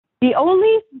The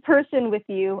only person with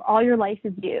you all your life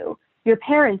is you. Your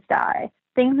parents die.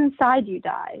 Things inside you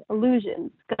die. Illusions,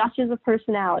 gushes of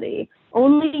personality.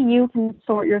 Only you can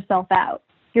sort yourself out.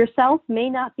 Yourself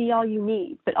may not be all you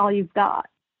need, but all you've got.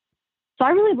 So I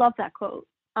really love that quote.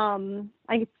 I'm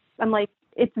like,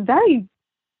 it's very,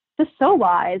 just so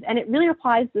wise, and it really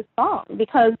applies to this song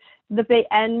because in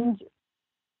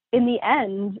the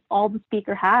end, all the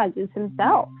speaker has is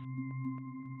himself.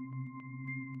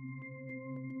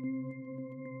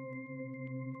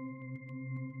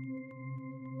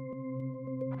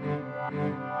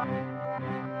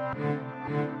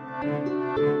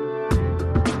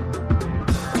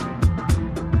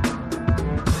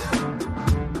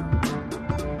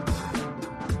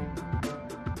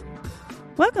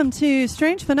 Welcome to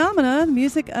Strange Phenomena, the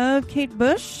music of Kate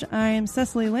Bush. I am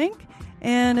Cecily Link,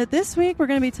 and this week we're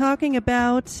going to be talking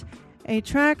about a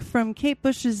track from Kate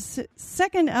Bush's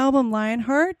second album,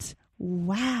 Lionheart.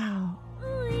 Wow.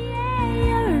 Oh, yeah,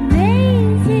 you're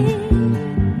amazing.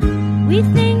 We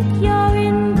think you're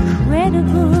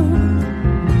incredible.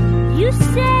 You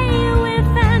say we're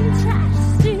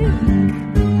fantastic,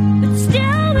 but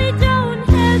still we don't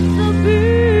hit the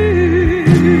beat.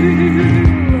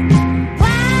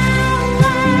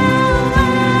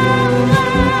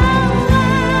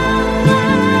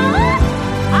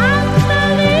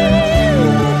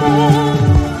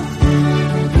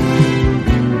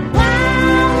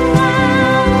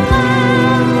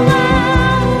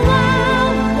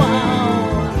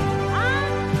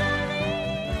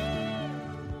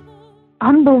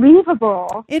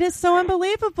 Unbelievable. It is so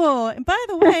unbelievable. And by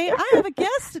the way, I have a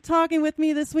guest talking with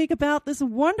me this week about this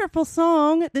wonderful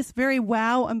song, this very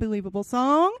unbelievable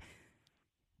song.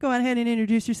 Go ahead and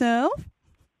introduce yourself.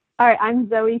 All right, I'm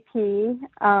Zoe P.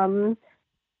 I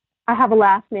have a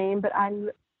last name, but I'm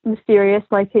mysterious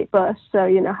like Kate Bush, so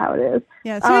you know how it is.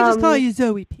 Yeah, so we just call you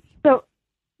Zoe P. So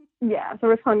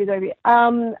we're calling me Zoe P.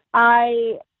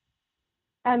 I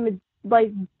am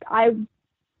like, I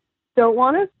don't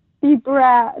want to be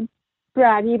braggy,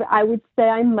 but I would say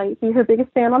I might be her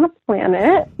biggest fan on the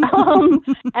planet.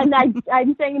 And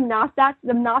I'm saying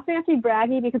I'm not saying to be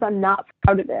braggy because I'm not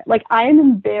proud of it. Like, I am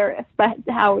embarrassed by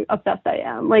how obsessed I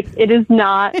am. Like, it is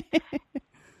not,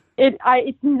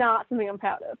 it's not something I'm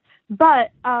proud of.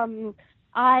 But I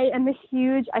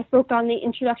spoke on the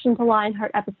Introduction to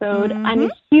Lionheart episode. Mm-hmm. I'm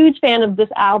a huge fan of this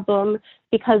album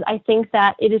because I think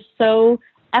that it is so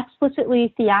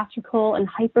explicitly theatrical and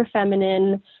hyper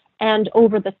feminine and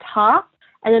over the top,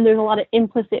 and then there's a lot of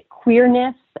implicit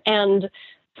queerness and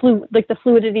the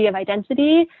fluidity of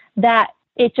identity that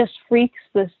it just freaks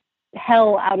the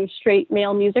hell out of straight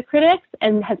male music critics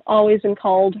and has always been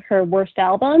called her worst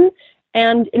album.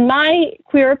 And in my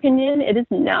queer opinion, it is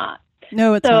not.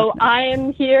 No, it's not. So I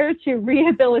am here to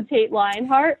rehabilitate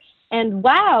Lionheart, and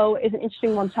Wow is an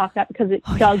interesting one to talk about because it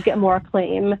does get more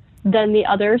acclaim than the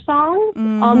other songs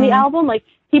on the album. Like,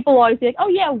 people always be like, oh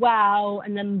yeah, Wow,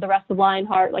 and then the rest of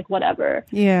Lionheart, like, whatever.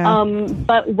 Yeah.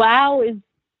 But Wow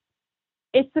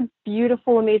it's a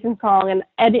beautiful, amazing song, and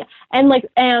as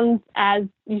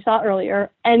you saw earlier,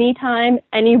 anytime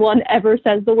anyone ever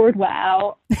says the word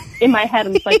wow, in my head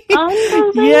I'm just like,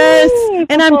 unbelievable. Yes,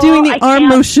 and I'm doing the arm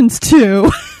motions too.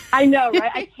 I know,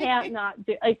 right? I can't not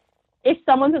do, like, if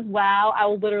someone says wow, I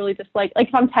will literally just like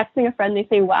if I'm texting a friend, they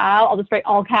say wow, I'll just write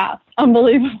all caps.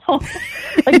 Unbelievable.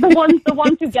 Like the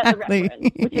ones who get the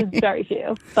reference, which is very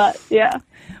few. But yeah.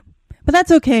 But that's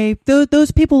okay.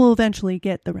 Those people will eventually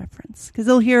get the reference because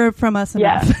they'll hear it from us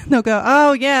enough. Yeah. They'll go,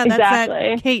 oh yeah, that's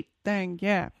exactly. That Kate thing.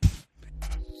 Yeah.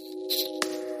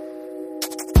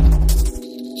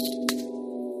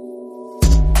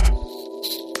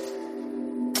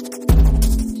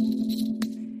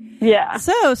 Yeah.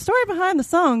 So, story behind the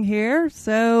song here.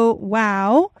 So,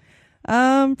 Wow.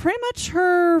 Pretty much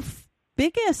her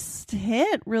biggest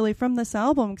hit, really, from this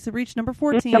album, because it reached number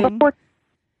 14.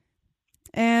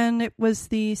 And it was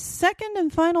the second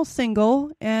and final single,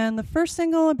 and the first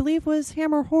single, I believe, was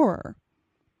Hammer Horror.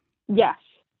 Yes.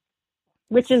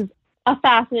 Which is a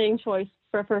fascinating choice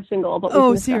for a first single.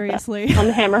 But seriously. On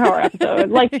the Hammer Horror episode.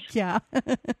 Like, yeah.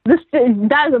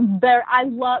 that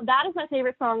is my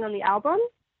favorite song on the album,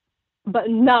 but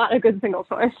not a good single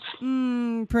choice.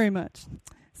 Pretty much.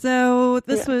 So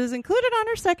this was included on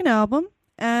her second album,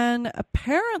 and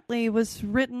apparently was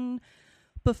written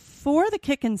before the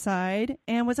Kickin' Side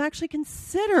and was actually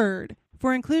considered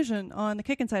for inclusion on the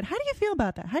Kickin' Side. How do you feel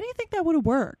about that? How do you think that would have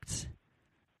worked?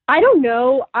 I don't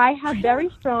know. I have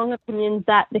very strong opinions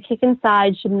that the Kickin'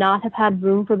 Side should not have had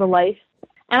Room for the Life.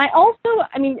 And I'll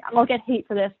get hate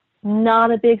for this.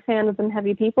 not a big fan of them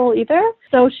heavy people either.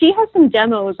 So she has some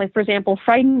demos, like, for example,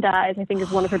 Frightened Eyes, I think,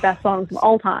 is one of her best songs of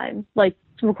all time, like,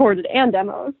 recorded and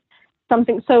demos.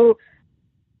 So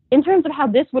in terms of how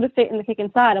this would have fit in the Kick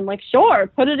Inside, I'm like, sure,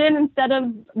 put it in instead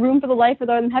of Room for the Life of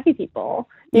Them Heavy People,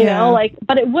 you know, like,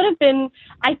 but it would have been,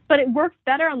 but it works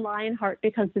better on Lionheart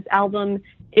because this album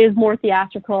is more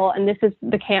theatrical, and this is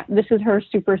her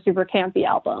super, super campy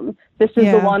album. This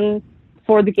is the one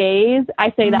for the gays.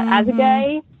 I say that as a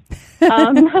gay.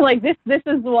 Like, this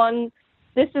is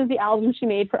the album she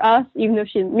made for us, even though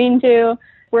she didn't mean to,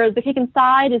 whereas the Kick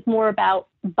Inside is more about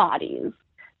bodies.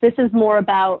 This is more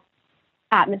about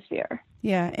atmosphere.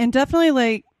 Yeah, and definitely,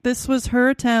 like, this was her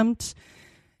attempt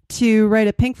to write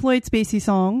a Pink Floyd Spacey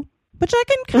song, which I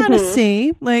can kind of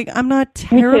see. Like, I'm not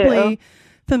terribly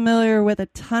familiar with a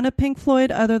ton of Pink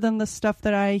Floyd other than the stuff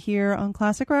that I hear on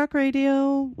classic rock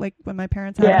radio, like when my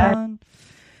parents had it on.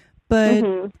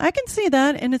 But I can see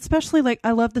that, and especially, like,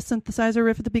 I love the synthesizer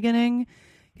riff at the beginning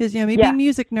because, you know, me being a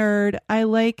music nerd, I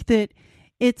like that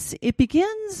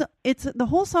the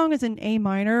whole song is in A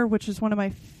minor, which is one of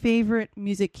my favorite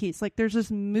music keys. Like, there's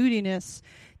this moodiness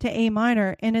to A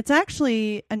minor, and it's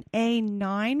actually an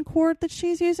A9 chord that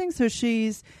she's using. So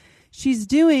she's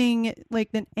doing like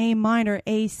an A minor,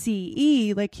 A, C,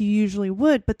 E, like you usually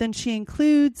would, but then she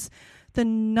includes the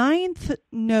 9th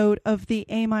note of the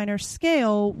A minor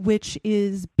scale, which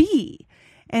is B.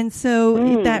 And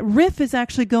so that riff is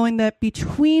actually going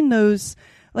between those,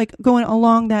 like going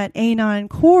along that A9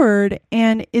 chord,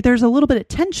 and there's a little bit of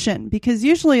tension because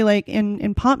usually, like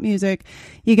in pop music,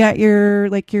 you got your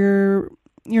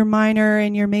minor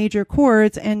and your major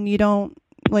chords, and you don't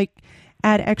like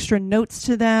add extra notes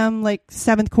to them, like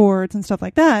 7th chords and stuff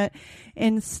like that.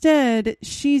 Instead,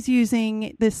 she's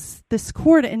using this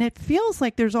chord, and it feels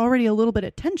like there's already a little bit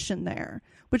of tension there,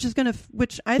 which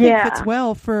I think fits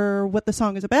well for what the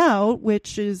song is about,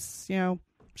 which is, you know,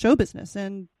 show business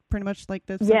and pretty much like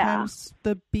sometimes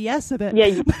the BS of it.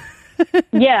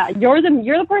 Yeah, you're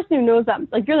the person who knows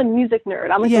that. Like, you're the music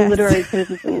nerd. I'm like the literary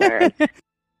criticism nerd.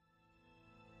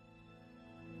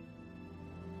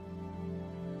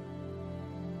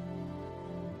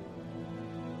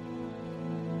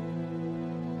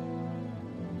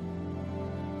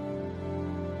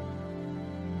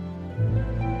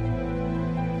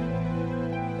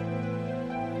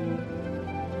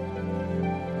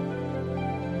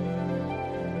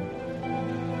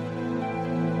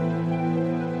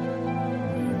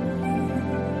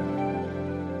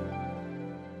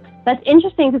 That's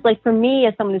interesting because, like, for me,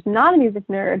 as someone who's not a music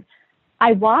nerd,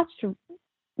 I watched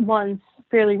once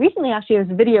fairly recently, actually, there's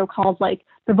a video called, like,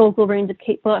 The Vocal Range of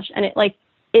Kate Bush, and there's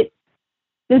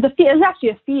actually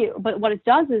a few, but what it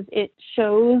does is it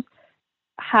shows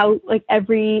how, like,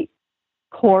 every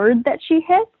chord that she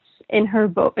hits in her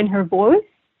voice,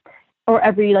 or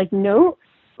every, like, note,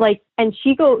 like, and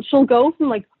she'll go from,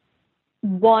 like,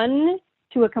 one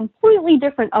to a completely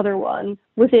different other one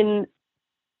within,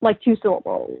 like, 2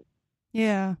 syllables.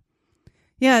 Yeah.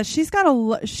 She's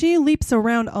got she leaps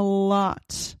around a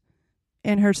lot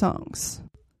in her songs.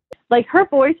 Like, her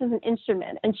voice is an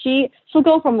instrument, and she'll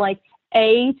go from, like,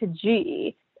 A to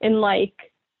G in,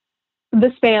 like,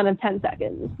 the span of 10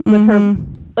 seconds with her,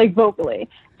 like, vocally.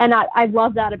 And I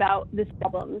love that about this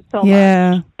album so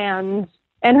much. And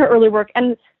her early work.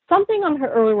 And something on her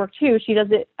early work, too, she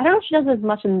does it, I don't know if she does it as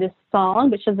much in this song,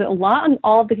 but she does it a lot on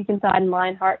all of the Kick Inside and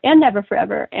Lionheart and Never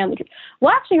Forever.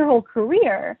 Well, actually, her whole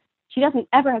career, she doesn't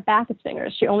ever have backup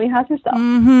singers. She only has herself.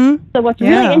 So what's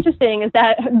really interesting is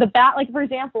that like, for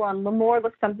example, on L'Amour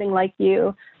Looks Something Like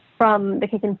You from the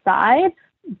Kick Inside,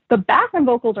 the background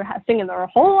vocals are singing their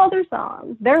whole other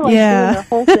song. They're like doing their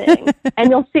whole thing. And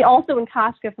you'll see also in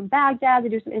Kashka from Baghdad, they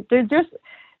do some,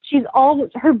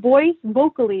 her voice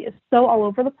vocally is so all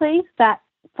over the place that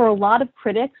for a lot of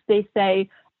critics, they say,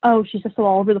 oh, she's just so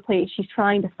all over the place. She's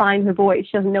trying to find her voice.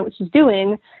 She doesn't know what she's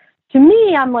doing. To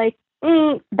me, I'm like,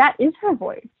 that is her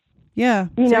voice. Yeah.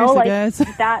 You know, like guys.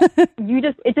 that,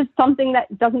 it's just something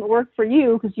that doesn't work for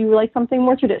you because you like something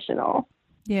more traditional.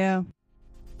 Yeah.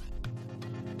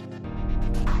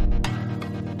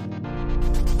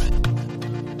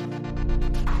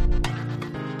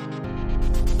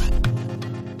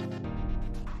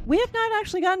 We have not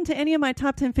actually gotten to any of my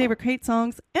top 10 favorite Kate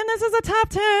songs, and this is a top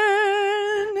 10!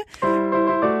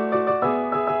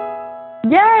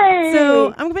 Yay!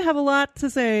 So I'm going to have a lot to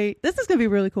say. This is going to be a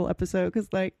really cool episode,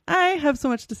 because, like, I have so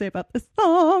much to say about this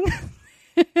song,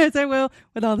 as I will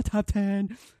with all the top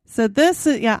 10. So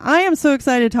I am so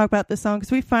excited to talk about this song,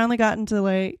 because we finally gotten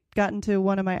to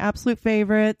one of my absolute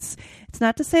favorites. It's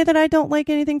not to say that I don't like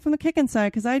anything from the Kick Inside,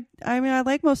 because I mean, I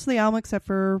like most of the album except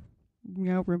for, you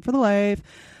know, Room for the Life.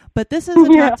 But this is a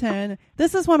top 10.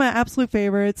 This is one of my absolute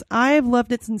favorites. I've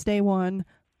loved it since day one.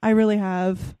 I really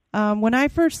have. When I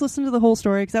first listened to the whole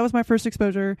story, because that was my first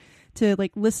exposure to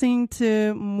like listening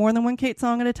to more than one Kate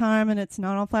song at a time, and it's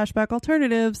not all flashback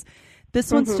alternatives,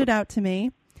 this one stood out to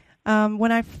me.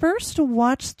 When I first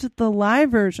watched the live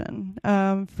version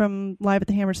from Live at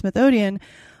the Hammersmith Odeon,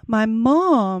 my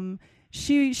mom,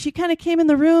 she kind of came in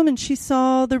the room and she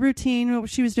saw the routine, what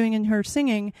she was doing in her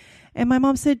singing, and my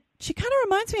mom said, she kind of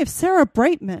reminds me of Sarah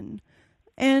Brightman.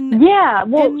 And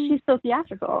she's so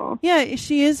theatrical. Yeah,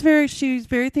 she's very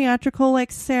theatrical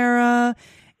like Sarah,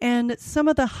 and some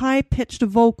of the high-pitched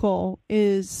vocal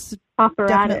is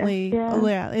operatic. Definitely,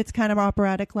 it's kind of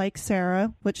operatic like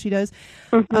Sarah, what she does.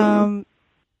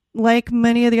 Like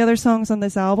many of the other songs on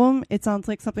this album, it sounds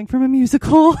like something from a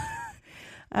musical.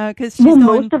 Because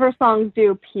most of her songs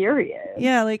do, period.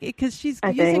 Yeah, like because she's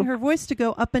using her voice to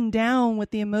go up and down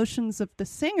with the emotions of the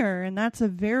singer, and that's a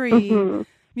very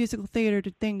musical theater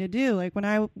thing to do. Like when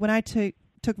I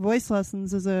took voice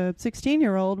lessons as a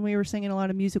 16-year-old, we were singing a lot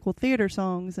of musical theater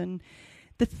songs, and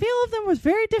the feel of them was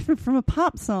very different from a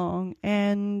pop song.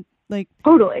 And like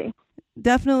totally,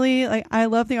 definitely, like I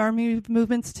love the arm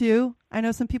movements too. I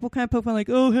know some people kind of poke fun like,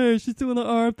 oh hey, she's doing the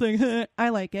arm thing. I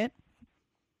like it.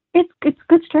 It's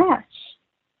good stretch.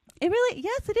 It really,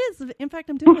 yes, it is. In fact,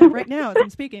 I'm doing it right now as I'm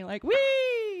speaking. Like,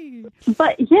 wee!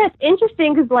 But yeah, it's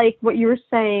interesting because, like, what you were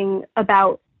saying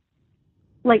about,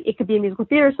 like, it could be a musical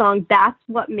theater song. That's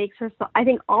what makes her. I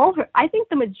think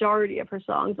the majority of her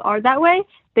songs are that way.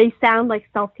 They sound like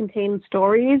self-contained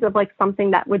stories of like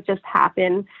something that would just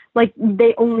happen. Like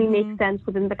they only make sense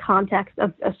within the context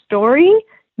of a story.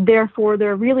 Therefore,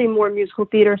 they're really more musical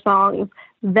theater songs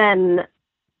than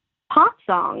pop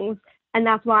songs. And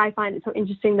that's why I find it so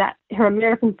interesting that her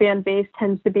American fan base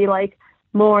tends to be like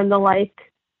more on the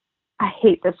like, I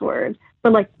hate this word,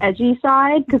 but like edgy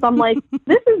side. Cause I'm like,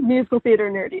 this is musical theater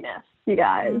nerdiness, you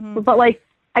guys. But like,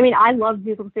 I mean, I loved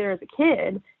musical theater as a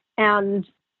kid, and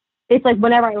it's like,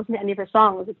 whenever I listen to any of her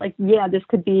songs, it's like, yeah, this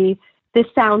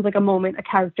sounds like a moment a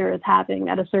character is having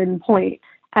at a certain point,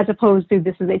 as opposed to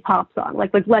this is a pop song.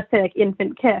 Like let's say like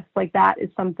Infant Kiss, like that is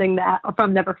something that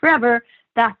from Never Forever,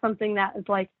 that's something that is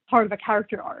like part of a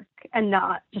character arc and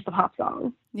not just a pop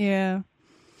song. Yeah.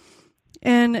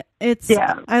 And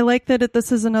I like that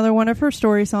this is another one of her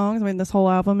story songs. I mean, this whole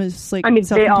album is like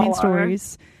self-contained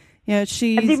stories. Yeah,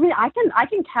 I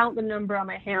can count the number on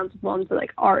my hands of ones that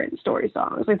like aren't story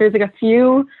songs. Like there's like a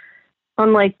few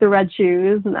on like the Red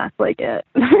Shoes, and that's like it.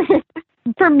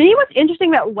 For me, what's interesting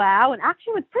about Wow, and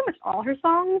actually with pretty much all her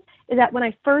songs, is that when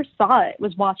I first saw it,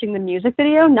 was watching the music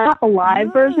video, not the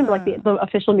live version, but like the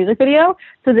official music video.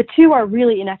 So the two are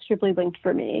really inextricably linked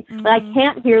for me. Like I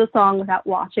can't hear the song without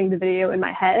watching the video in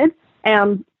my head.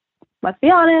 And let's be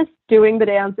honest, doing the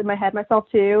dance in my head myself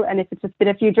too. And if it's just been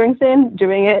a few drinks in,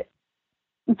 doing it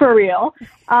for real.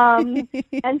 And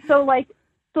so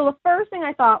the first thing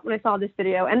I thought when I saw this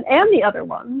video, and the other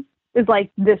ones, is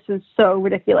like, this is so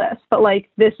ridiculous, but like,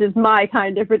 this is my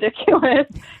kind of ridiculous,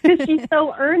 because she's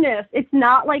so earnest. It's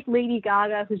not like Lady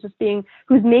Gaga who's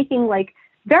making like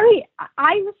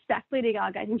I respect Lady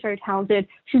Gaga. I think she's very talented.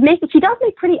 She does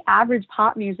make pretty average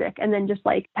pop music and then just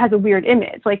like has a weird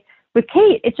image. Like with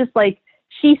Kate, it's just like,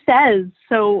 she says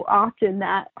so often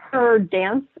that her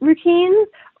dance routines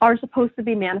are supposed to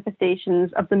be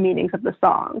manifestations of the meanings of the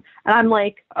song. And I'm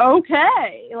like,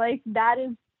 okay, like that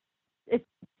is,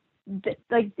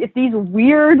 like if these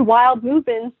weird wild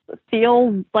movements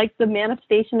feel like the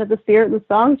manifestation of the spirit of the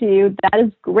song to you, that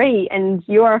is great, and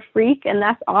you are a freak, and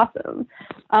that's awesome.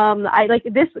 I like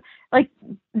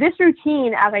this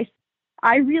routine. As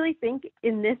I really think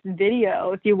in this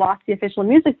video, if you watch the official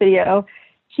music video,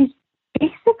 she's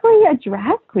basically a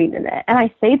drag queen in it, and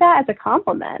I say that as a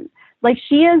compliment. Like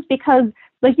she is, because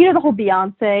like, you know, the whole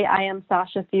Beyonce, I am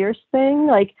Sasha Fierce thing,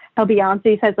 like how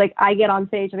Beyonce says, like, I get on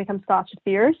stage and become Sasha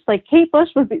Fierce. Like Kate Bush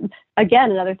was,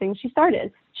 again, another thing she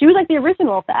started. She was like the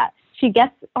original of that. She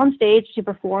gets on stage, she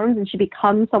performs, and she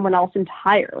becomes someone else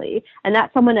entirely. And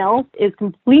that someone else is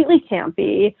completely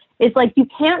campy. It's like, you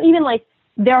can't even like,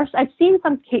 I've seen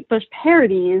some Kate Bush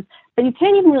parodies, but you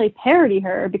can't even really parody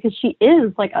her because she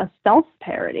is like a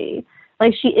self-parody.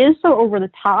 Like she is so over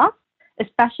the top.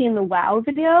 Especially in the Wow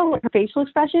video, like her facial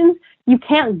expressions, you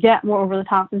can't get more over the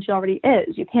top than she already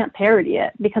is. You can't parody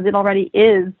it because it already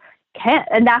is camp,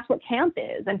 and that's what camp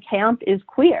is, and camp is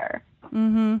queer.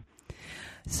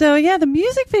 So yeah, the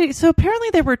music video. So apparently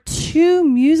there were 2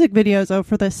 music videos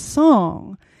for this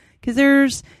song, because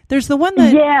there's the one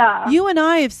that you and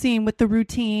I have seen with the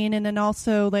routine, and then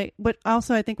also like what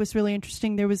also I think was really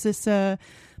interesting. There was this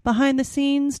behind the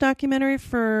scenes documentary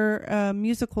for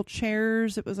musical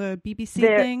chairs. It was a BBC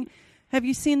thing. Have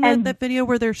you seen that video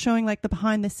where they're showing like the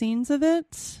behind the scenes of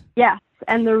it? Yes.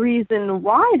 And the reason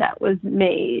why that was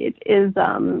made is,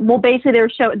 basically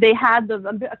they had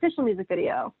the official music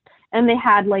video, and they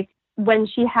had like when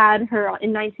she had her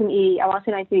in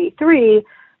 1983,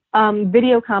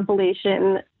 video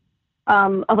compilation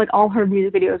of like all her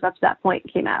music videos up to that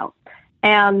point came out,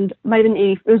 and might have been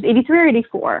it was 83 or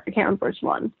 84, I can't remember which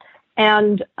one.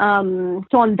 And so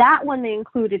on that one, they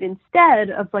included, instead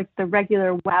of like the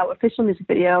regular WoW official music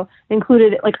video, they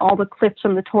included like all the clips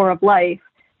from the Tour of Life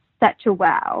set to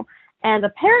WoW. And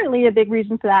apparently a big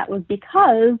reason for that was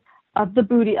because of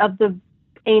the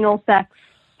anal sex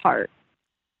part.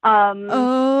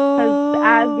 Because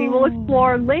as we will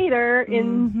explore later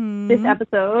in this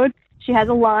episode, she has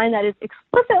a line that is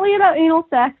explicitly about anal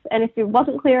sex, and if it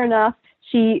wasn't clear enough,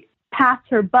 she pats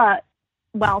her butt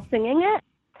while singing it.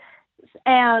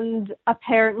 And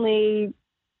apparently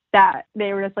that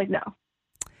they were just like, no.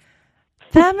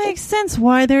 That makes sense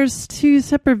why there's two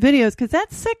separate videos, because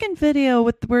that second video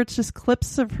where it's just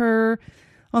clips of her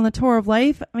on the Tour of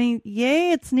Life, I mean,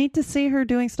 yay, it's neat to see her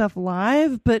doing stuff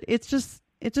live, but it just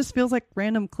feels like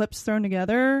random clips thrown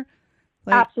together.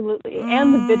 Like, absolutely.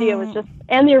 And the video is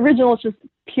and the original is just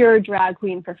pure drag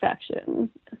queen perfection.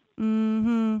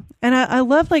 Mm-hmm. And I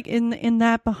love like in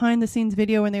that behind the scenes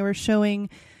video when they were showing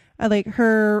like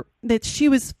her, that she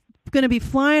was going to be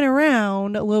flying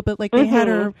around a little bit, like they had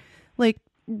her like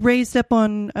raised up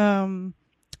on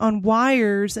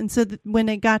wires, and so when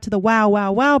they got to the wow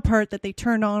wow wow part, that they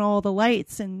turned on all the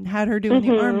lights and had her doing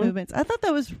the arm movements. I thought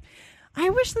that was,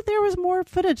 I wish that there was more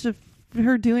footage of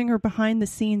her doing her behind the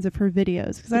scenes of her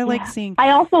videos, because I like seeing I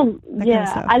also that kind of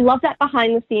stuff. I love that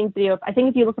behind the scenes video. I think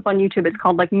if you look up on YouTube, it's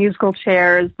called like musical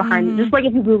chairs behind, just like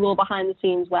if you Google behind the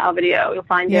scenes WoW video, you'll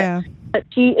find it. But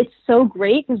it's so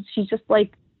great because she's just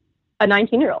like a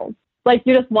 19-year-old. Like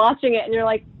you're just watching it and you're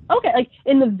like, okay, like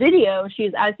in the video,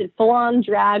 she's, as I said, full on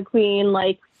drag queen,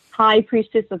 like high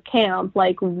priestess of camp,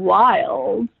 like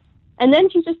wild. And then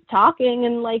she's just talking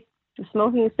and like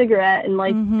smoking a cigarette and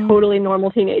like totally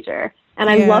normal teenager. And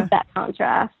I love that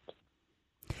contrast.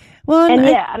 Well,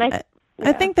 and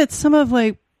I think that some of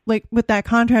like with that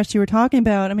contrast you were talking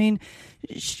about, I mean,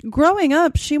 growing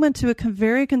up, she went to a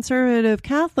very conservative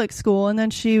Catholic school, and then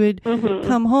she would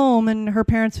come home and her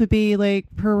parents would be like,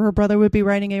 her brother would be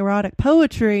writing erotic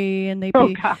poetry, and they'd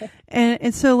be,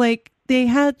 and so like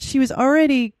she was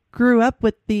already grew up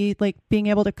with the like being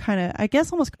able to kind of, I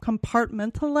guess, almost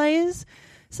compartmentalize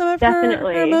some of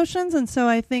her emotions. And so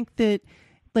I think that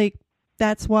like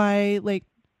that's why like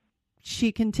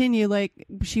she continued, like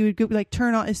she would go, like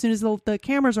turn on as soon as the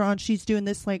cameras are on, she's doing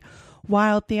this like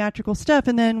wild theatrical stuff,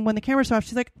 and then when the camera's off,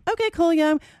 she's like, okay, cool,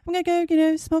 yeah, I'm gonna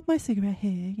go, smoke my cigarette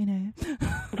here,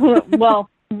 well,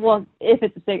 if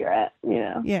it's a cigarette,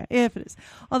 Yeah, if it is.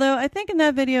 Although I think in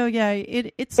that video,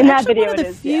 it's in actually one of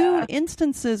the few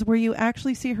instances where you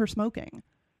actually see her smoking.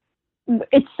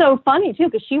 It's so funny too,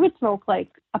 because she would smoke like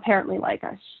apparently like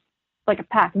a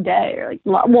pack a day, or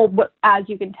like, as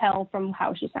you can tell from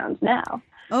how she sounds now.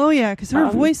 Oh yeah, because her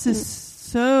voice is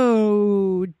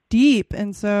so deep,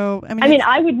 and so I mean,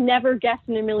 I would never guess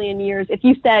in a million years if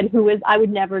you said who is. I would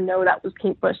never know that was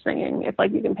Kate Bush singing if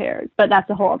like you compared. But that's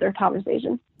a whole other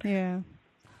conversation. Yeah.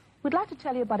 We'd like to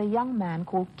tell you about a young man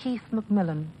called Keith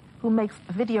McMillan who makes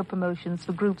video promotions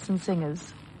for groups and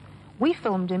singers. We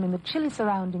filmed him in the chilly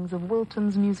surroundings of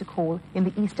Wilton's Music Hall in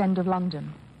the East End of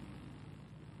London.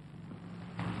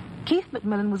 Keith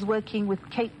McMillan was working with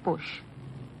Kate Bush.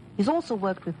 He's also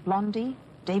worked with Blondie,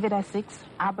 David Essex,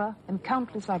 ABBA, and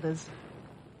countless others.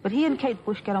 But he and Kate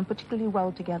Bush get on particularly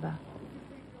well together.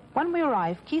 When we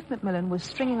arrived, Keith McMillan was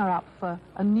stringing her up for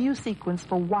a new sequence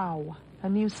for Wow, her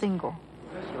new single.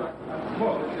 Okay.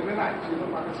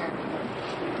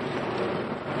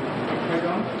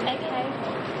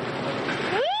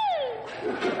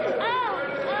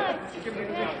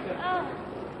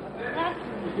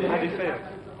 How do you feel?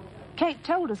 Kate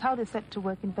told us how they set to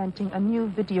work inventing a new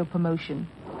video promotion.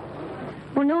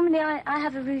 Well, normally I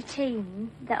have a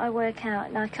routine that I work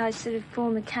out, like I sort of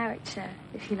form a character,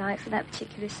 if you like, for that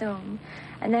particular song.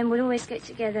 And then we'll always get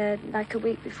together like a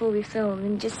week before we film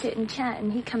and just sit and chat,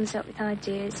 and he comes up with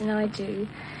ideas and I do.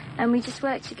 And we just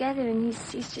work together, and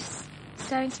he's just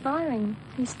so inspiring.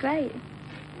 He's great.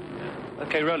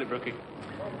 Okay, roll it, Brookie.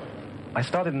 I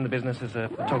started in the business as a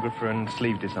photographer and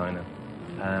sleeve designer.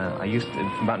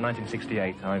 From about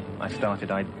 1968, I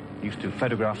used to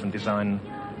photograph and design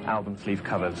album sleeve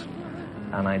covers,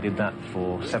 and I did that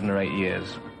for 7 or 8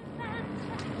 years.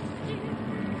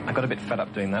 I got a bit fed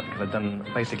up doing that because I'd done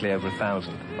basically over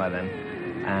 1,000 by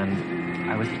then, and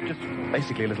I was just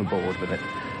basically a little bored with it,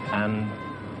 and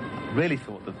really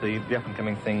thought that the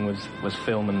up-and-coming thing was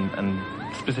film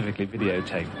and specifically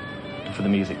videotape for the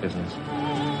music business.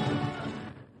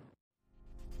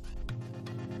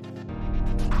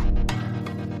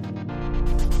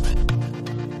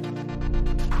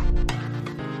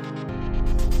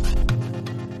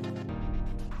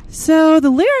 So the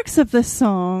lyrics of this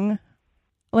song,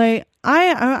 like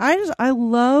I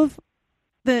love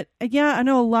that. Yeah, I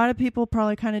know a lot of people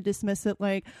probably kind of dismiss it,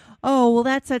 like, oh, well,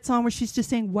 that's that song where she's just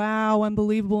saying "wow,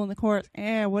 unbelievable" in the chorus,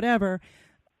 whatever.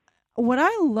 What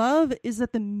I love is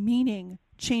that the meaning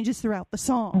changes throughout the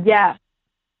song. Yeah.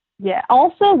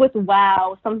 Also with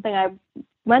 "wow," something I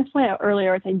meant to point out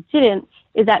earlier, which I didn't,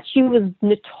 is that she was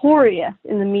notorious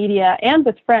in the media and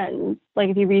with friends. Like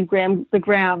if you read the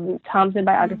Graham Thompson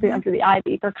biography, Under the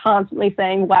Ivy, they're constantly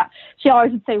saying wow. She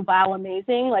always would say wow,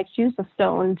 amazing. Like she was a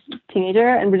stoned teenager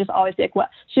and would just always say like what.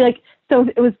 She like, so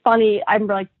it was funny. I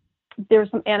remember like there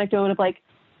was some anecdote of like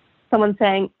someone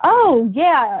saying, oh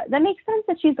yeah, that makes sense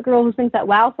that she's the girl who sings that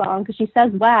wow song because she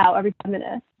says wow every 5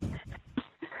 minutes.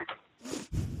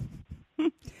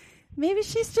 Maybe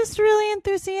she's just really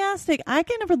enthusiastic. I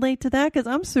can relate to that because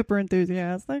I'm super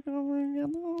enthusiastic. Oh my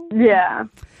God. Yeah.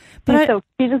 But so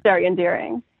she's just very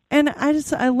endearing. And I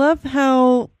love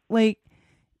how like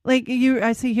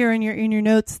I see here in your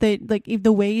notes that like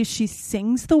the way she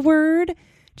sings the word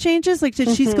changes. Like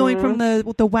she's going from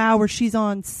the wow where she's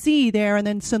on C there and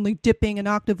then suddenly dipping an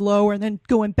octave lower and then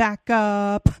going back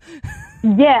up.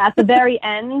 Yeah, at the very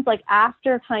end, like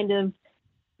after kind of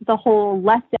the whole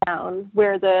letdown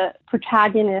where the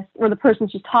protagonist or the person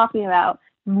she's talking about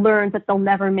learns that they'll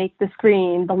never make the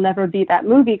screen, they'll never be that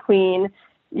movie queen.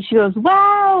 She goes,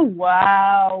 wow,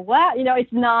 wow, wow. You know,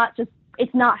 it's not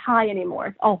high anymore.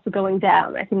 It's also going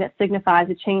down. I think that signifies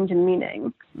a change in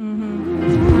meaning.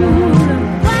 Mm-hmm.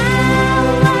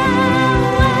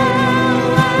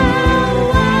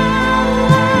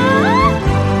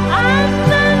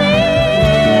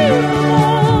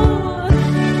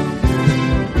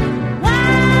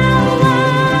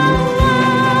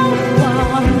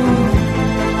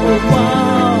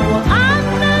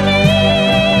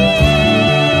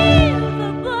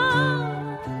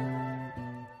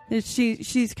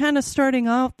 She's kind of starting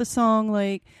off the song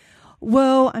like,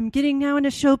 whoa, I'm getting now into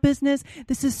show business.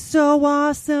 This is so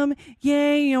awesome.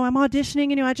 Yay. You know, I'm auditioning.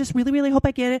 You know, I just really, really hope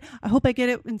I get it. I hope I get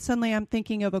it. And suddenly I'm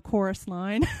thinking of a chorus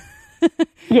line.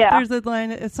 Yeah. There's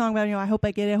a song about, you know, I hope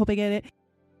I get it. I hope I get it.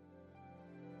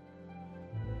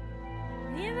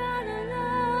 We're all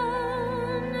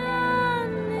alone on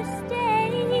the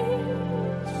stage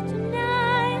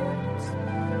tonight.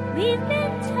 We've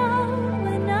been told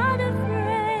we're not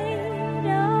afraid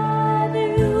of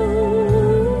you.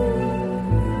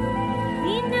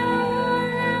 We know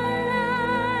our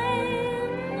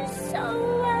lines so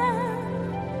well.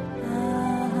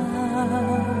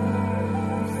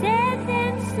 I've said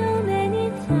them so many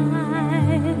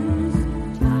times,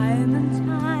 time and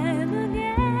time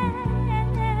again.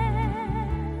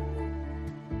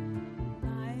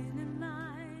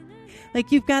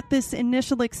 Like you've got this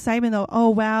initial excitement though, oh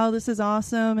wow, this is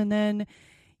awesome, and then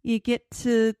you get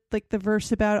to like the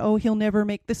verse about, oh, he'll never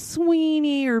make the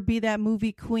Sweeney or be that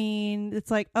movie queen. It's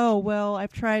like, oh well,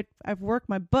 I've worked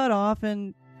my butt off,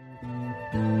 and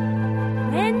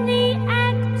when the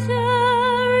actor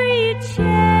reaches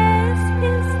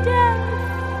his death,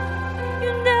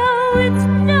 you know it's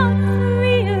not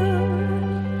real.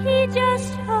 He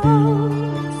just holds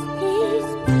his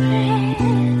breath.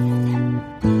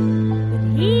 But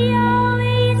he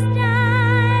always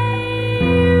dies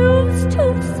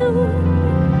too soon,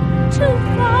 too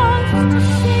fast to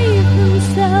save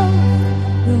himself.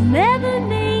 He'll never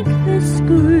make the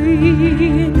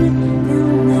screen.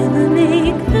 He'll never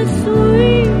make the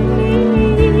Sweeney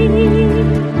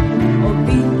or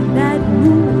be that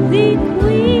movie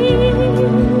queen.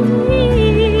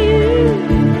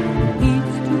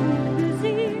 He's too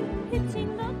busy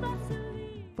hitting the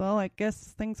buttery. well, I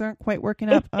guess things aren't quite working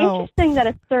out. It's interesting that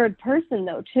it's third person,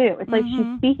 though, too. It's like she's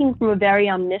speaking from a very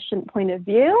omniscient point of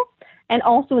view. And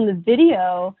also in the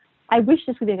video, I wish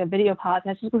this could be like a video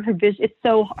podcast. Just her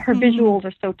visuals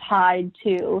are so tied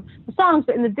to the songs.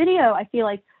 But in the video, I feel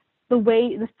like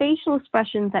the facial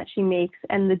expressions that she makes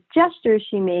and the gestures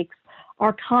she makes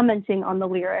are commenting on the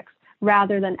lyrics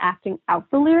rather than acting out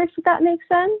the lyrics, if that makes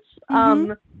sense.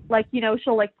 Like, you know,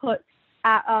 she'll put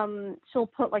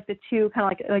like the two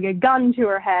kind of like a gun to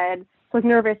her head, like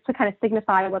nervous to kind of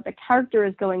signify what the character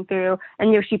is going through.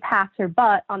 And, you know, she pats her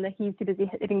butt on the he's too busy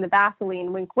hitting the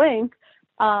Vaseline, wink, wink,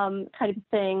 kind of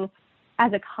thing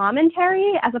as a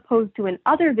commentary, as opposed to in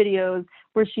other videos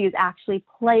where she is actually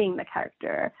playing the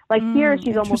character. Like here,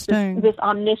 she's almost this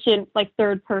omniscient, like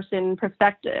third person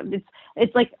perspective.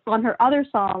 It's like on her other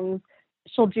songs,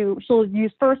 she'll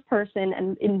use first person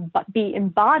and be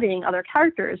embodying other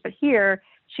characters, but here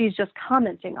she's just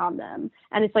commenting on them.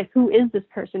 And it's like, who is this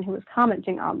person who is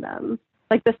commenting on them?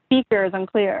 Like the speaker is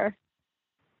unclear.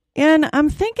 And I'm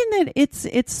thinking that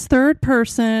it's third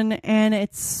person, and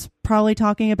it's probably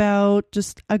talking about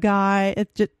just a guy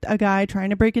trying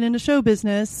to break it into show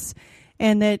business,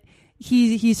 and that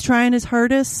he's trying his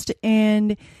hardest,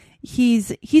 and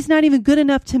he's not even good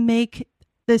enough to make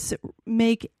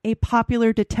a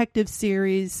popular detective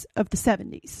series of the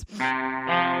 70s.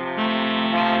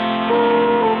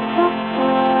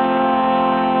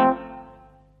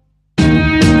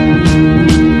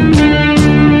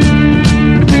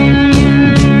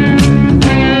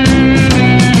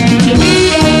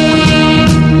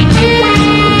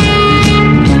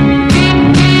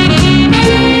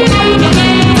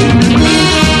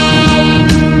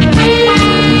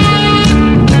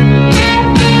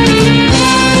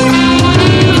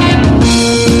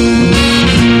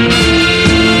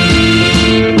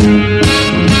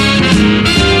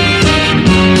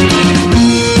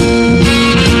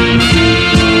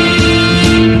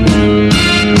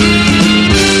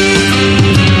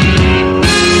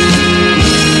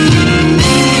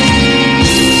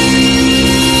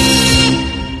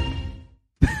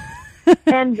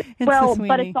 And well,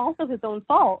 but it's also his own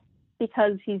fault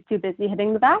because he's too busy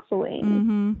hitting the Vaseline.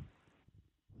 Mm-hmm.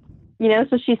 You know,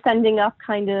 so she's sending up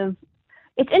kind of.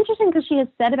 It's interesting because she has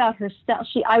said about herself.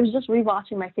 I was just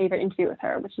rewatching my favorite interview with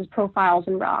her, which is Profiles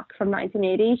in Rock from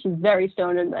 1980. She's very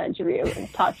stoned in the interview and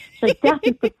she's like, "Death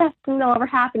is the best thing that'll ever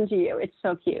happen to you." It's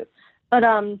so cute,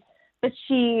 but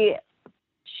she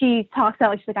talks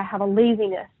about, like, she's like, "I have a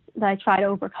laziness that I try to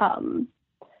overcome."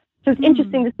 So it's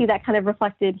interesting to see that kind of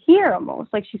reflected here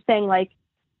almost. Like she's saying, like,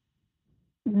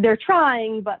 they're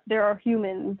trying, but there are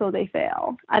humans, so they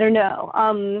fail. I don't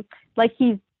know. Like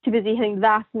he's too busy hitting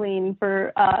Vaseline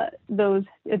for those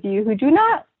of you who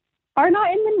are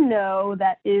not in the know.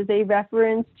 That is a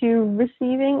reference to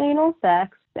receiving anal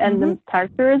sex, and the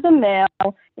character is a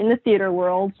male in the theater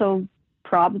world, so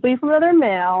probably from another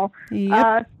male.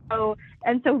 Yep. So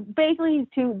basically,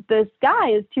 this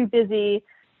guy is too busy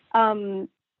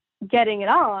getting it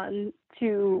on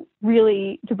to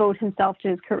really devote himself to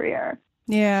his career.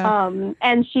 Yeah.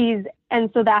 And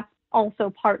so that's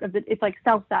also part of it. It's like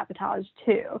self-sabotage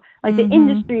too. Like the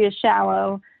industry is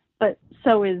shallow, but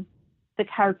so is the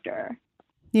character.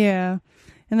 Yeah.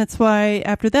 And that's why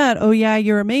after that, "Oh yeah,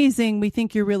 you're amazing. We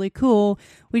think you're really cool.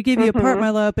 We'd give you a part, my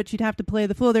love, but you'd have to play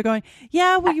the fool." They're going,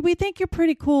 "Yeah, we think you're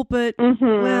pretty cool, but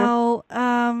well,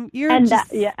 you're and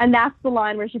just..." and that's the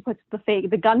line where she puts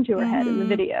the gun to her head in the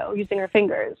video using her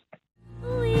fingers.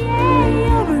 Oh yeah,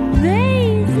 you're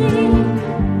amazing.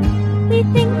 We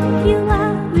think you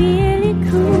are really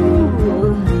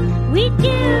cool. We'd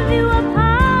give you a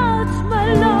part,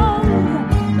 my love,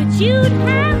 but you'd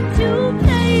have to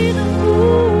play the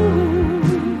fool.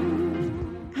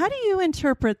 How do you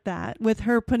interpret that with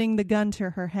her putting the gun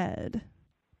to her head?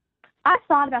 I've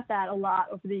thought about that a lot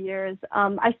over the years.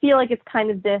 I feel like it's kind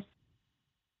of this,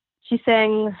 she's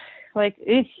saying, like,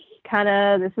 kind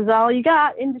of, this is all you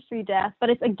got, industry death. But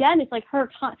it's like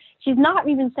her, she's not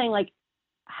even saying, like,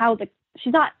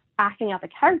 she's not acting out the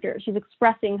character. She's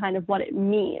expressing kind of what it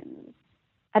means.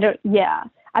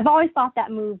 I've always thought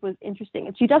that move was interesting.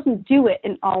 And she doesn't do it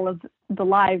in all of the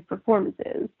live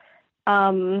performances.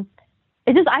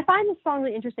 I find this song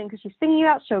really interesting because she's singing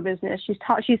about show business.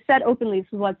 She's said openly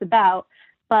this is what it's about.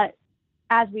 But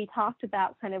as we talked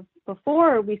about kind of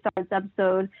before we started this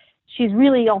episode, she's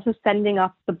really also sending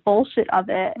up the bullshit of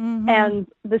it. And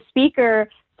the speaker,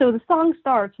 so the song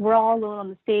starts, "We're all alone on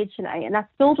the stage tonight," and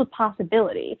that's filled with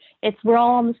possibility. It's we're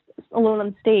all alone on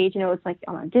the stage. You know, it's like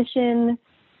an audition,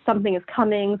 something is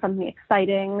coming, something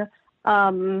exciting.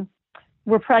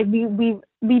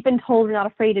 We've been told we're not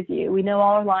afraid of you. We know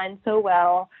all our lines so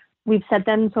well. We've said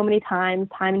them so many times,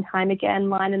 time and time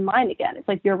again, line and line again. It's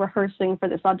like you're rehearsing for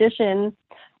this audition,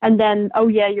 and then, "Oh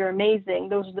yeah, you're amazing."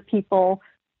 Those are the people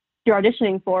you're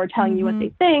auditioning for, telling you what they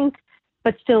think,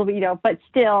 but still,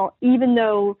 even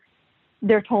though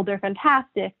they're told they're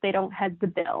fantastic, they don't head the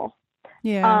bill.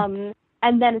 Yeah.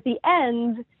 And then at the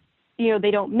end,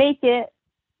 they don't make it.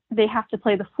 They have to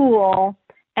play the fool,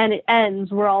 and it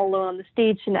ends, "We're all alone on the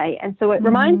stage tonight." And so it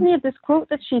reminds me of this quote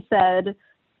that she said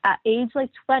at age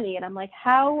like 20. And I'm like,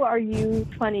 how are you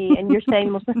 20 and you're saying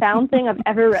the most profound thing I've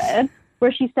ever read,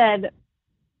 where she said,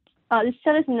 this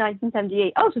said this in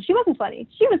 1978. Oh, so she wasn't 20.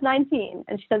 She was 19.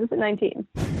 And she said this at 19.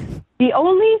 "The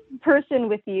only person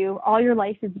with you all your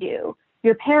life is you.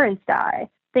 Your parents die.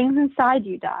 Things inside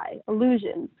you die.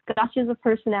 Illusions, gushes of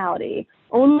personality.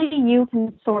 Only you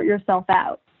can sort yourself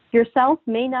out. Yourself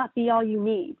may not be all you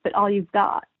need, but all you've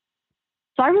got.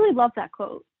 So I really love that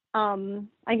quote. I'm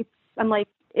like,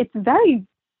 it's very,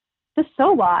 just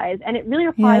so wise, and it really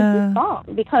applies to the song,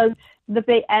 because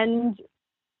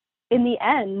in the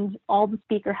end, all the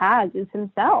speaker has is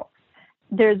himself.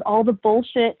 There's all the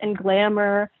bullshit and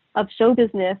glamour of show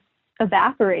business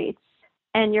evaporates,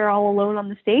 and you're all alone on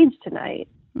the stage tonight.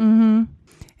 Mm-hmm.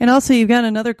 And also, you've got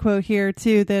another quote here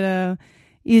too that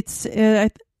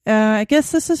I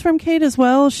guess this is from Kate as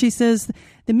well. She says,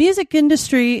 "The music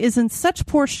industry is in such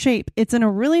poor shape. It's in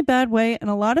a really bad way, and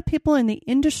a lot of people in the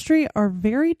industry are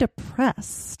very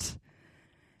depressed."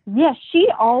 Yeah, she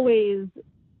always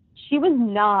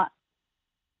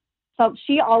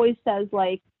says,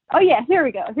 like, oh yeah, here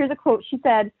we go. Here's a quote. She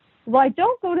said, "Well, I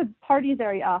don't go to parties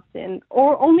very often,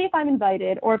 or only if I'm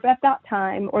invited, or if I've got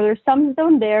time, or there's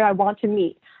someone there I want to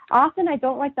meet. Often I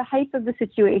don't like the hype of the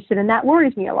situation, and that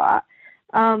worries me a lot.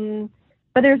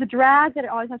 But there's a drag that it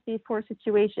always has to be a poor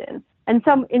situation." And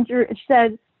she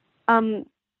said,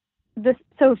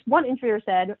 so one interviewer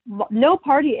said, "No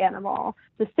party animal.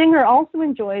 The singer also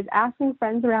enjoys asking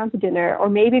friends around to dinner, or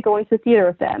maybe going to the theater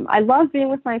with them. I love being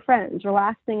with my friends,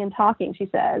 relaxing and talking," she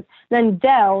says. Then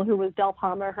Del, who was Del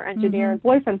Palmer, her engineer and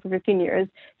boyfriend for 15 years,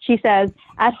 she says,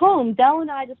 "At home, Del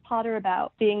and I just potter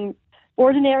about, being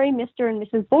ordinary Mr. and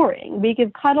Mrs. Boring. We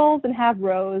give cuddles and have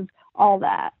rows, all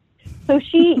that." So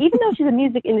she, even though she's a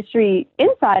music industry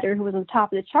insider who was on the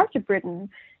top of the charts of Britain,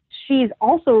 she's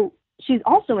also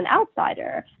an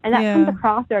outsider, and that comes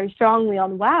across very strongly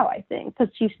on Wow, I think,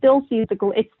 because she still sees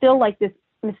it's still like this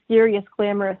mysterious,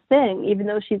 glamorous thing, even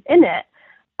though she's in it,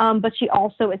 but she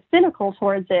also is cynical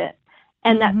towards it,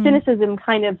 and that cynicism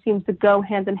kind of seems to go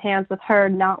hand in hand with her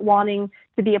not wanting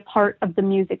to be a part of the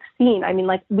music scene. I mean,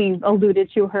 like, we've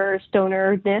alluded to her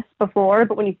stonerness before,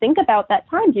 but when you think about that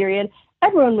time period,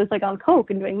 everyone was like on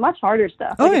coke and doing much harder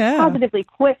stuff. Like,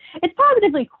 it's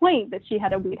positively quaint that she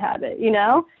had a weed habit, you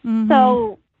know?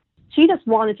 So she just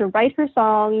wanted to write her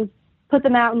songs, put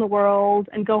them out in the world,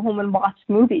 and go home and watch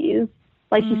movies,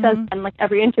 like she says in like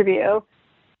every interview.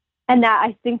 And that,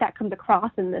 I think that comes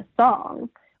across in this song.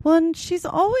 Well, and she's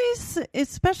always,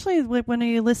 especially when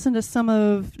you listen to some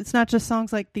of, it's not just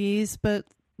songs like these, but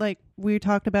like we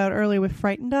talked about earlier with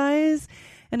Frightened Eyes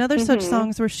and other such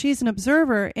songs where she's an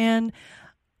observer. And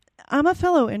I'm a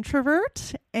fellow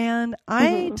introvert, and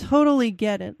I totally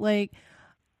get it. Like,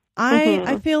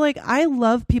 I feel like I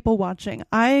love people watching.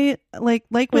 I like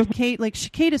with Kate, like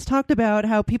Kate has talked about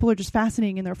how people are just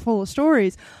fascinating and they're full of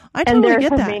stories. I totally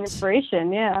get that. Main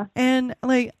inspiration, yeah. And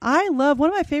like, I love,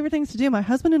 one of my favorite things to do, my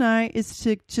husband and I, is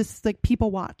to just like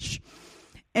people watch.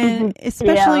 And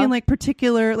especially in like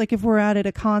particular, like if we're out at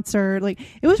a concert, like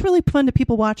it was really fun to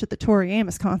people watch at the Tori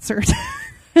Amos concert.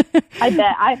 I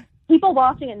bet. People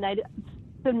watching at Night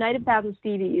of Thousand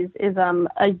Stevies is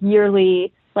a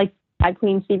yearly like drag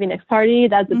queen Stevie Nicks party.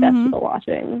 That's the best people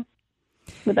watching.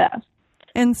 The best.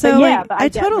 And so I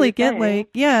totally get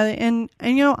like, and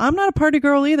you know, I'm not a party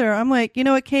girl either. I'm like, you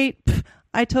know what, Kate,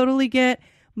 I totally get.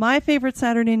 My favorite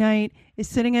Saturday night is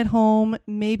sitting at home,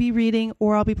 maybe reading,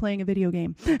 or I'll be playing a video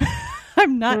game.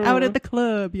 I'm not out at the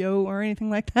club, or anything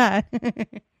like that.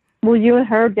 Well, you and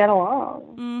her get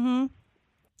along.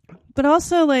 But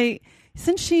also, like,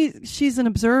 since she's an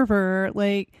observer,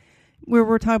 like, where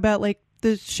we're talking about, like,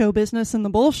 the show business and the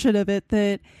bullshit of it,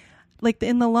 that, like,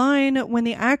 in the line, when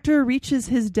the actor reaches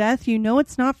his death, you know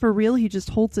it's not for real, he just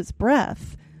holds his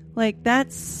breath. Like,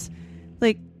 that's,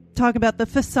 like, talk about the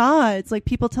facades, like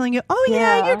people telling you, "Oh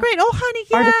yeah, you're great. Oh honey,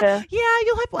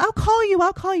 I'll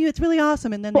call you. It's really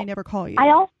awesome," and then they never call you. I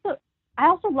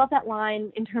also love that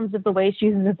line in terms of the way she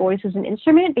uses her voice as an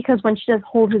instrument, because when she does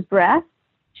hold his breath,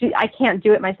 I can't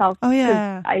do it myself. Oh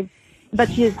yeah, but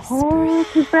she holds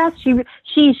his breath.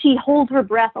 She holds her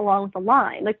breath along with the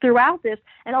line, like throughout this,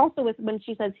 and also with when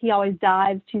she says he always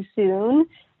dies too soon.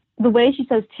 The way she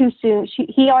says too soon,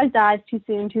 he always dies too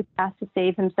soon, too fast to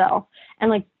save himself,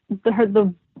 and like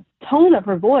the tone of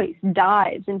her voice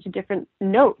dives into different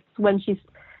notes when she's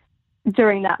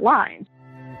during that line.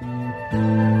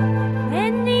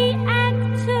 When the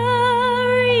actor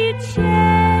reaches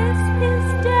his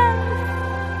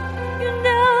death, you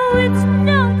know it's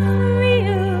not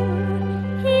real.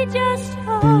 He just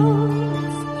holds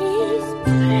his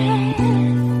breath.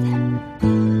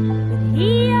 But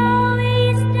he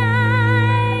always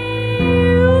dies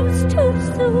too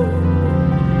soon,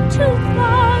 too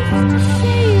fast to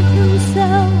save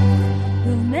himself.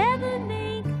 He'll never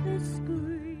make the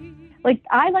scream. Like,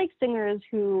 I like singers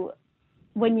who,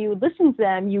 when you listen to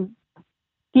them,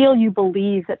 feel you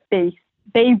believe that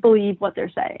they believe what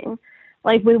they're saying.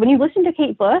 Like when you listen to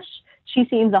Kate Bush, she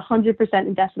seems 100%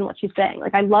 invested in what she's saying.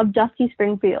 Like I love Dusty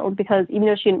Springfield because even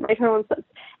though she didn't write her own songs,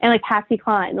 and like Patsy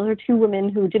Cline, those are two women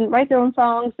who didn't write their own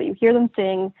songs, but you hear them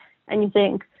sing and you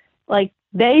think like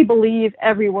they believe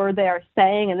every word they are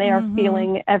saying and they are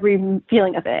feeling every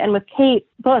feeling of it. And with Kate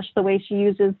Bush, the way she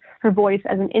uses her voice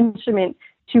as an instrument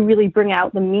to really bring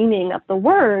out the meaning of the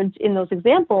words in those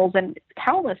examples and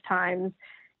countless times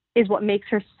is what makes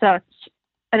her such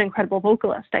an incredible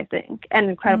vocalist, I think, and an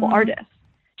incredible artist.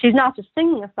 She's not just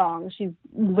singing a song, she's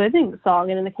living the song.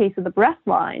 And in the case of the breath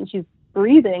line, she's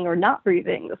breathing or not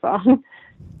breathing the song.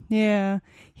 Yeah.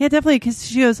 Yeah, definitely. Because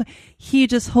she goes, he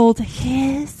just holds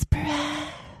his breath.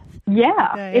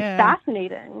 Yeah, it's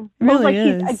fascinating. It really like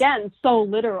is. She's, again, so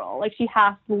literal. Like she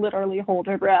has to literally hold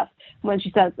her breath when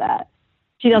she says that.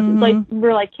 She doesn't, like,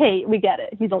 we're like, Kate, we get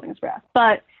it. He's holding his breath.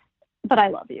 But I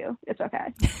love you. It's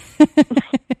okay.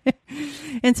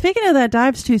 And speaking of that,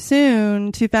 dives too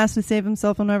soon, too fast to save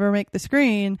himself will never make the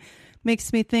screen,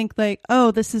 makes me think like,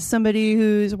 oh, this is somebody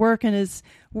who's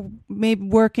maybe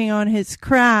working on his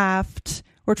craft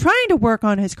or trying to work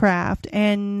on his craft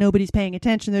and nobody's paying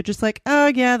attention. They're just like, oh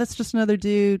yeah, that's just another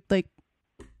dude. Like,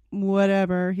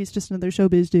 whatever. He's just another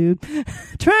showbiz dude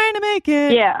trying to make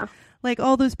it. Yeah. Like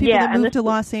all those people that moved to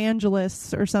Los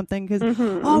Angeles or something because,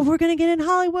 oh, we're going to get in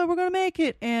Hollywood. We're going to make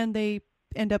it. And they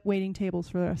end up waiting tables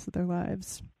for the rest of their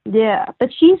lives. Yeah, but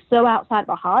she's so outside of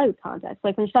a Hollywood context.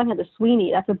 Like when she's talking about the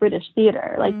Sweeney, that's a British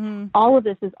theater. Like all of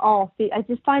this is all. I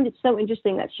just find it so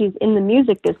interesting that she's in the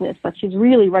music business, but she's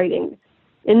really writing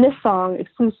in this song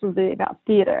exclusively about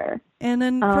theater. And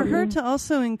then for her to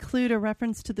also include a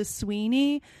reference to the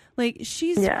Sweeney, like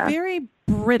she's very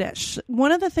British.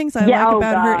 One of the things I like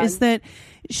about her is that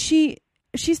she's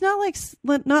not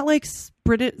like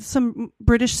some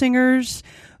British singers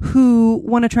who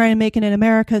want to try and make it in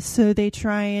America, so they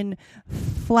try and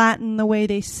flatten the way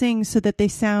they sing so that they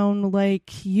sound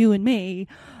like you and me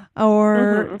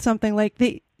or something.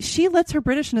 Like she lets her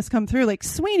Britishness come through. Like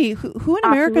Sweeney, who in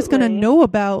America is going to know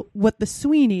about what the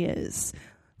Sweeney is?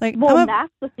 Like, well,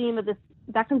 that's the theme of this.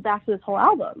 That comes back to this whole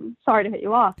album. Sorry to hit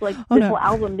you off. Like whole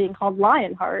album being called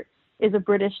Lionheart is a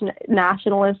British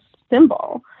nationalist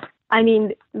symbol. I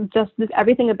mean, just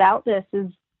everything about this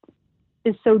is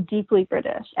so deeply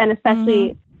British, and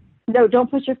especially no,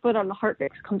 don't put your foot on the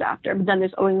heartbreaks comes after. But then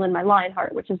there's Oh England, My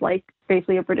Lionheart, which is like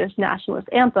basically a British nationalist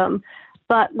anthem.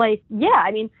 But like, yeah,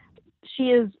 I mean, she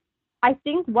is. I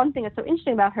think one thing that's so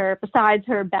interesting about her, besides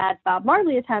her bad Bob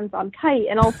Marley attempts on Kite,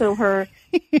 and also her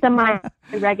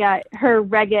reggae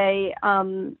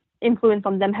influence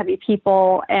on Them Heavy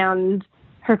People and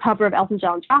her cover of Elton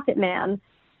John's Rocket Man.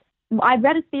 I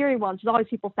read a theory once. There's always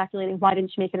people speculating, why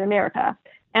didn't she make it in America?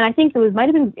 And I think might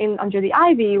have been in Under the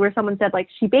Ivy, where someone said, like,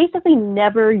 she basically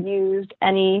never used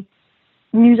any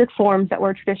music forms that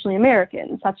were traditionally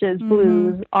American, such as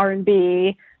blues,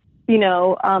 R&B,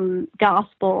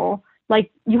 gospel.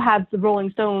 Like, you have the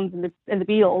Rolling Stones and the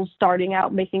Beatles starting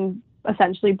out making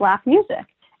essentially black music.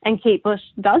 And Kate Bush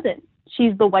doesn't.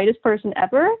 She's the whitest person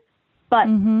ever, but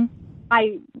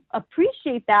I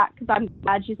appreciate that because I'm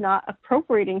glad she's not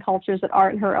appropriating cultures that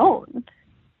aren't her own.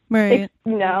 Right.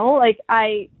 But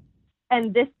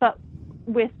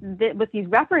with these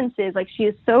references, like, she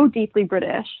is so deeply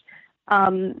British.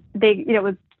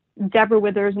 With Deborah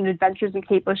Withers and Adventures in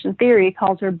Kate Bush and Theory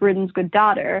calls her Britain's good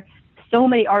daughter. So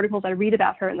many articles I read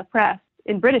about her in the press,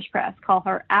 in British press, call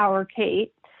her our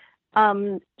Kate.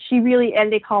 She really,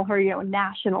 and they call her, a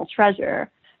national treasure.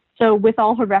 So with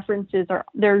all her references,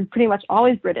 they're pretty much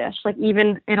always British. Like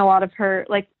even in a lot of her,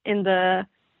 like in the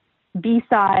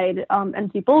B-side,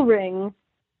 Empty Bullring,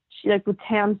 she like with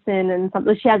Tamsin and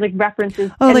something. She has like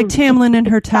references. Oh, like Tamlin and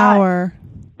her tower.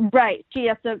 Right. She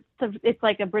has to. It's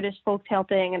like a British folktale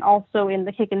thing, and also in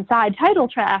the Kick Inside title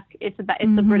track, it's a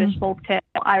British folktale,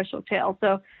 Irish folktale.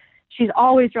 So she's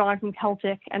always drawing from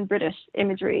Celtic and British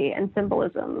imagery and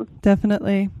symbolism.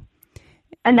 Definitely.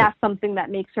 And that's something that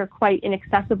makes her quite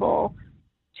inaccessible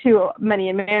to many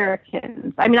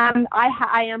Americans. I mean,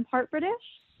 I am part British,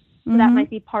 so that might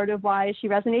be part of why she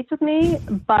resonates with me.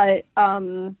 But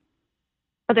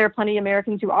there are plenty of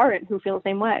Americans who aren't, who feel the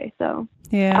same way. So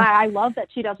yeah, I love that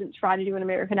she doesn't try to do an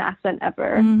American accent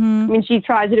ever. I mean, she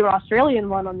tries to do an Australian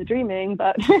one on The Dreaming,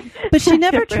 but she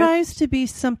never tries to be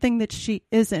something that she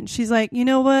isn't. She's like, you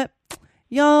know what,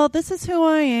 y'all, this is who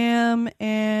I am,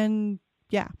 and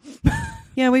yeah.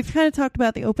 Yeah, we've kind of talked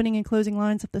about the opening and closing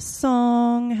lines of the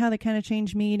song, how they kind of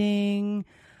change meaning.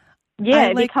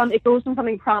 Yeah, it goes from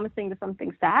something promising to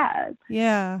something sad.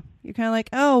 Yeah, you're kind of like,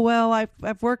 oh well,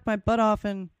 I've worked my butt off,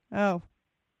 and oh,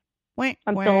 I'm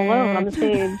still alone on the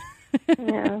stage.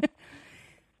 Yeah.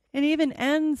 It even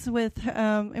ends with,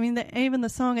 even the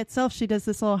song itself, she does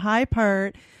this little high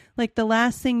part. Like the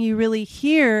last thing you really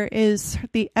hear is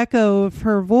the echo of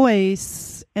her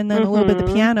voice and then a little bit of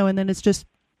the piano, and then it's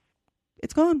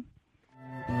gone.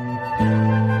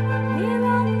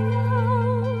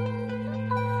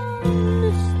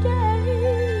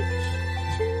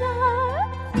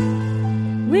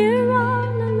 We're all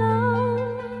alone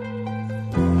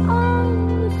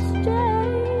on the stage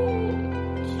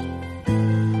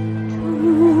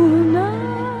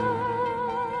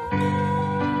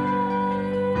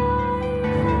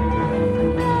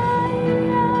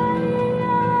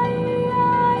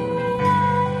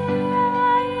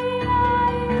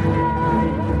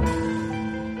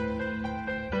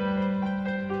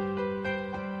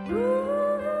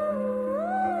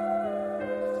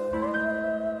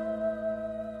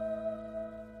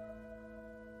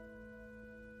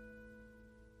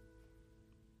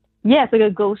Yeah, it's like a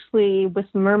ghostly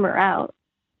murmur out.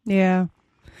 Yeah.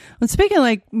 And speaking of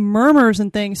like murmurs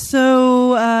and things,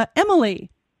 so Emily.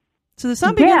 So the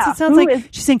song begins, it sounds like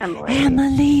she's saying,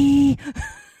 Emily.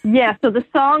 Yeah, so the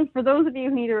song, for those of you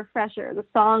who need a refresher, the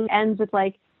song ends with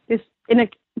like this,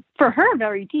 for her,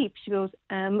 very deep. She goes,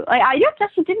 I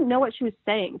actually didn't know what she was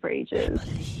saying for ages.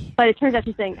 Emily. But it turns out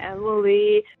she's saying,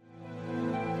 Emily.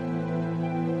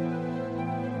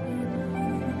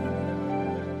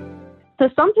 So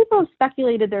some people have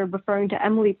speculated they're referring to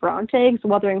Emily Bronte's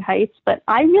Wuthering Heights, but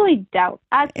I really doubt.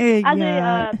 As a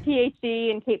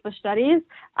PhD in Kate Bush studies,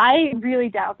 I really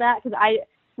doubt that because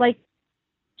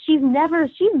she's never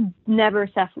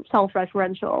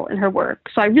self-referential in her work,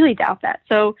 so I really doubt that.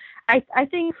 So I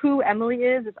think who Emily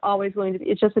is always going to be.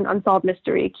 It's just an unsolved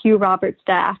mystery. Cue Robert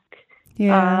Stack.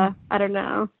 Yeah, I don't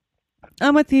know.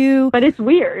 I'm with you, but it's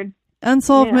weird.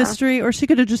 Unsolved mystery, or she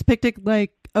could have just picked it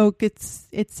like,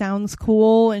 it sounds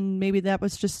cool, and maybe that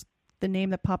was just the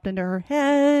name that popped into her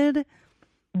head.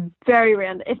 Very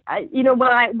random. If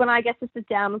when I get to sit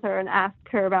down with her and ask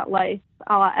her about life,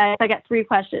 if I get 3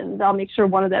 questions, I'll make sure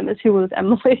one of them is who was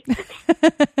Emily.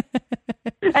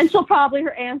 And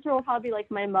her answer will probably be like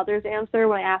my mother's answer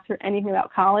when I ask her anything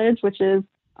about college, which is,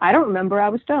 I don't remember, I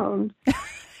was stoned.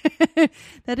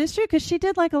 That is true, because she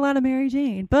did like a lot of Mary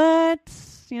Jane, but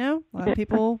a lot of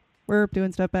people were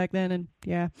doing stuff back then, and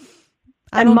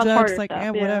I don't judge, like,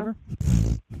 stuff, whatever.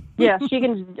 Yeah, she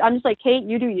can. I'm just like, Kate,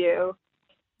 you do you.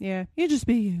 Yeah, you just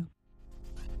be you.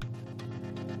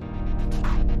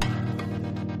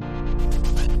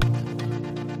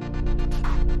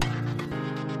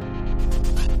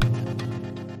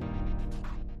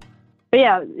 But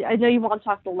yeah, I know you want to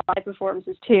talk about live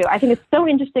performances too. I think it's so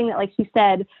interesting that, like he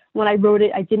said, when I wrote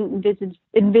it, I didn't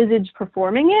envisage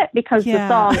performing it because the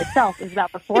song itself is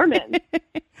about performance.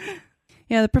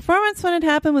 Yeah, the performance when it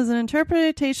happened was an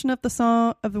interpretation of the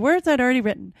song, of the words I'd already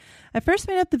written. I first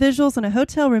made up the visuals in a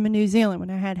hotel room in New Zealand when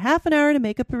I had half an hour to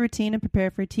make up a routine and prepare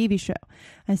for a TV show.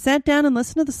 I sat down and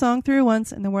listened to the song through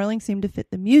once, and the whirling seemed to fit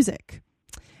the music.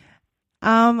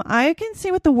 I can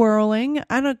see with the whirling,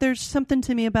 there's something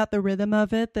to me about the rhythm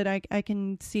of it that I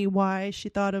can see why she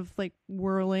thought of like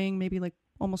whirling, maybe like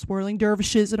almost whirling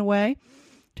dervishes in a way,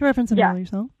 to reference an earlier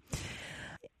song.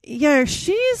 Yeah,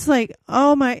 she's like,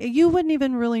 you wouldn't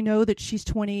even really know that she's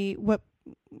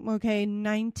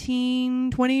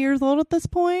 19, 20 years old at this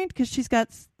point, because she's got,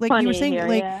 like you were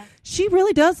saying, she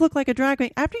really does look like a drag queen.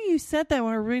 After you said that,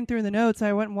 when we were reading through the notes,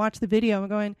 I went and watched the video and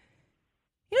going,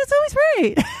 it's always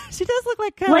right. She does look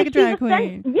like kind of like a drag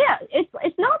queen. Yeah,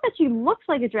 it's not that she looks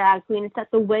like a drag queen. It's that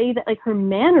the way that like her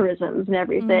mannerisms and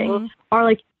everything are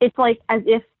like, it's like as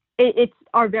if it's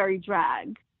are very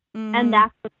drag. And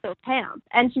that's what's so camp.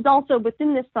 And she's also,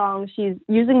 within this song, she's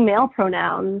using male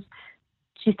pronouns.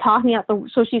 She's talking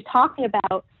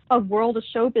about a world of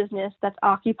show business that's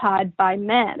occupied by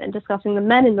men and discussing the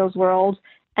men in those worlds.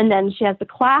 And then she has the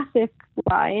classic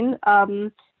line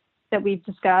that we've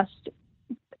discussed.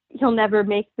 He'll never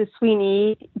make the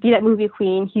Sweeney be that movie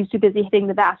queen. He's too busy hitting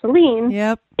the Vaseline.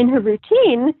 Yep. In her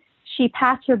routine, she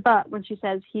pats her butt when she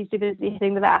says he's too busy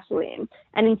hitting the Vaseline.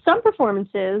 And in some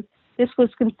performances, this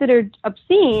was considered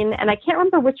obscene, and I can't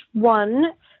remember which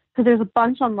one, because there's a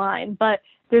bunch online, but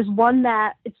there's one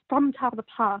that it's from Top of the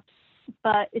Pops,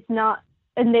 but it's not,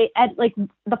 and they, at like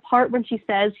the part when she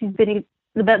says she's hitting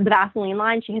the Vaseline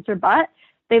line, she hits her butt,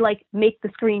 they like make the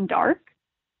screen dark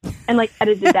and like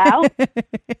edit it out.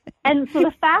 And so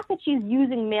the fact that she's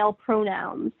using male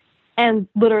pronouns and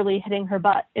literally hitting her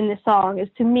butt in this song is,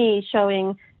 to me,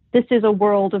 showing this is a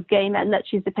world of gay men that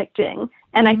she's depicting.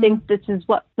 And I think this is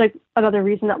what, like, another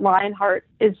reason that Lionheart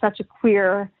is such a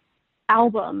queer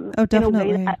album. Oh,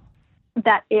 definitely. In a way that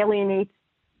that alienates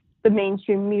the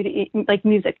mainstream media, like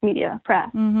music media press.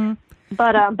 Mm-hmm.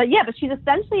 But she's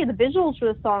essentially, the visuals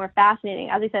for the song are fascinating.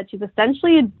 As I said, she's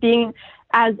essentially being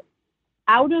as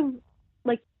out of,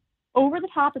 like, over the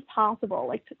top as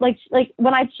possible. Like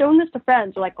when I've shown this to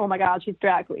friends, they're like, "Oh my God, she's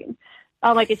drag queen."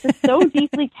 Like, it's just so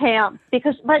deeply camp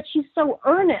but she's so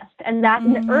earnest, and that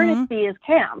earnesty is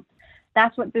camp.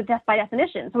 That's what by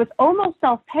definition. So it's almost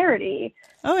self-parody.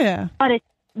 Oh yeah. But it's,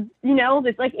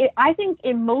 it's like, I think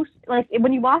in most, like,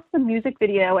 when you watch the music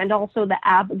video and also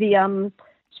the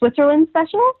Switzerland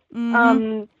special,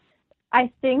 I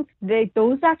think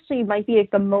those actually might be,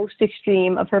 like, the most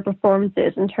extreme of her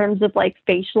performances in terms of, like,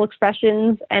 facial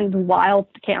expressions and wild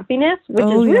campiness, which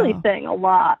is really saying a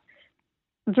lot.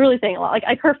 It's really saying a lot.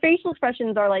 Like her facial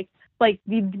expressions are like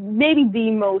maybe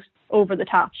the most over the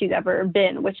top she's ever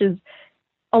been, which is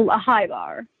a high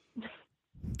bar.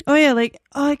 Oh yeah,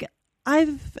 I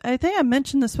think I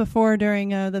mentioned this before during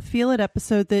the Feel It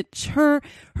episode, that her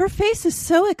face is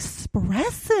so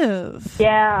expressive.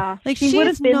 Yeah, like she's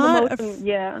not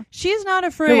she's not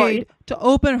afraid to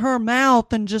open her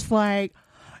mouth and just like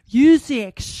use the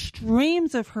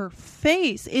extremes of her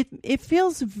face. It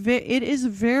is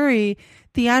very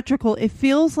theatrical. It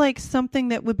feels like something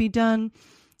that would be done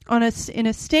in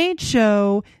a stage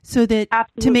show, so that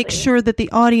to make sure that the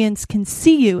audience can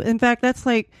see you. In fact, that's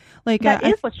like that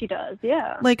is what she does.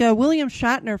 Yeah, like William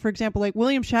Shatner, for example. Like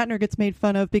William Shatner gets made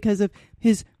fun of because of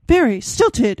his very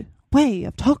stilted way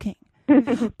of talking.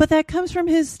 But that comes from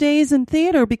his days in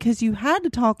theater, because you had to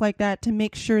talk like that to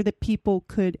make sure that people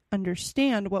could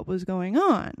understand what was going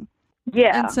on.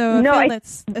 Yeah. And so I feel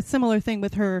that's a similar thing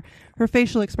with her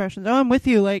facial expressions. Oh, I'm with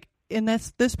you. Like, in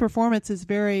this performance is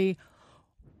very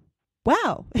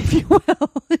wow, if you will.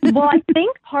 Well, I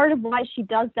think part of why she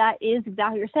does that is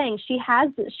exactly what you're saying.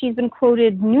 She's been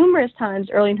quoted numerous times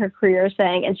early in her career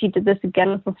saying, and she did this again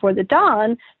with Before the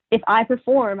Dawn, if I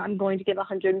perform, I'm going to give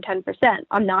 110%.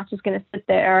 I'm not just going to sit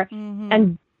there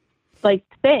and like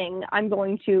sing. I'm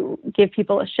going to give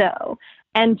people a show.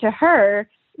 And to her,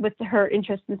 with her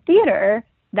interest in theater,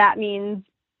 that means,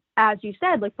 as you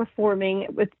said, like performing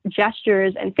with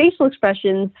gestures and facial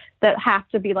expressions that have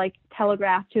to be like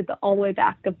telegraphed to all the way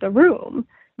back of the room,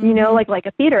 like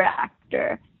a theater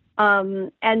actor.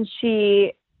 And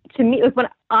she, to me, like, when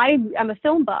I'm a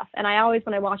film buff, and I always,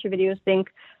 when I watch her videos, think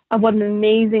of what an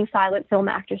amazing silent film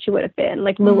actor she would have been,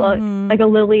 like like a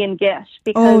Lillian Gish.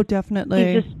 Because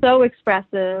definitely. She's just so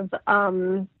expressive.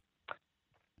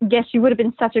 Yes, she would have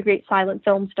been such a great silent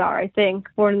film star, I think,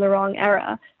 born in the wrong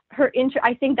era.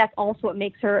 I think that's also what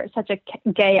makes her such a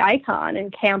gay icon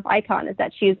and camp icon, is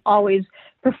that she is always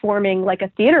performing like a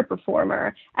theater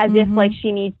performer, as if like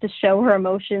she needs to show her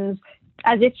emotions,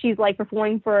 as if she's like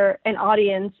performing for an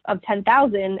audience of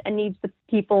 10,000 and needs the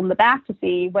people in the back to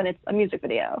see when it's a music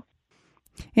video.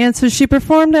 And so she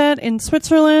performed that in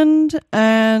Switzerland,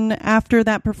 and after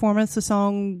that performance, the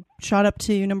song shot up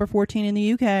to number 14 in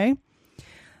the UK.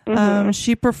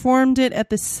 She performed it at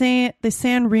the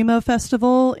San Remo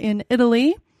Festival in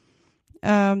Italy,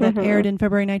 that aired in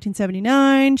February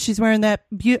 1979. She's wearing that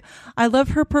I love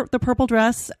her the purple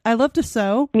dress. I love to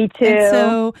sew. Me too. And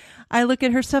so I look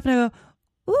at her stuff and I go,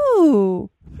 ooh,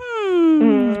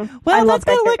 well, that's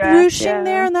got like ruching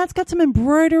there, and that's got some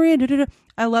embroidery.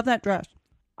 I love that dress.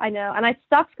 I know, and it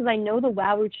sucks because I know the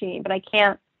wow routine, but I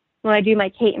can't. When I do my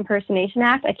Kate impersonation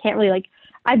act, I can't really like.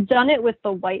 I've done it with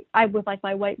with my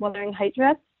white Wuthering Heights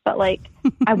dress, but like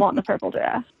I want the purple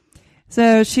dress.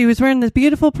 So she was wearing this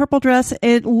beautiful purple dress.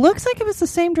 It looks like it was the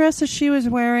same dress as she was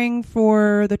wearing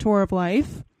for the Tour of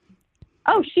Life.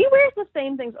 Oh, she wears the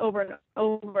same things over and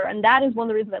over, and that is one of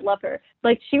the reasons I love her.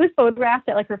 Like, she was photographed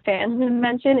at like her fan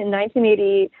convention in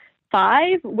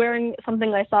 1985 wearing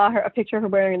something I saw a picture of her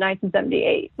wearing in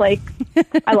 1978. Like,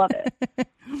 I love it.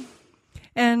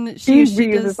 And she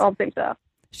reuses all big stuff.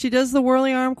 She does the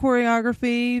whirly arm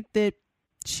choreography that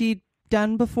she'd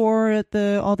done before at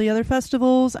all the other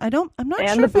festivals. I'm not sure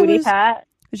and the if booty it was, pat.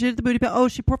 She did the booty pat. Oh,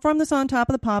 she performed this on Top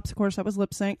of the Pops. Of course, that was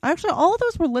lip sync. Actually, all of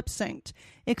those were lip synced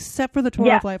except for the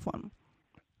Tour of Life one,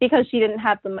 because she didn't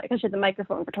have because she had the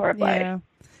microphone for Tour of Life.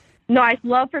 No, I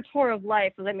love her Tour of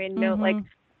Life, because I made note. Like,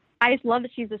 I just love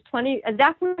that she's just 20.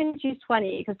 Exactly when she's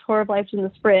 20, because Tour of Life's in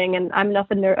the spring, and I'm enough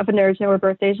of a nerd to know her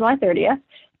birthday is July 30th.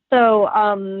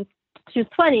 So, she was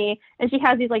 20, and she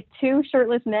has these like two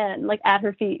shirtless men like at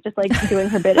her feet, just like doing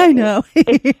her bidding. I know.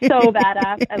 It's so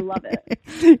badass. I love it.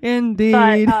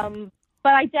 Indeed.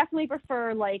 But I definitely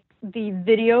prefer like the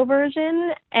video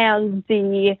version and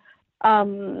the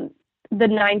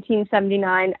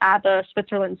 1979 ABBA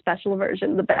Switzerland special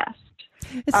version the best.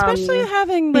 Especially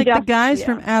having like the guys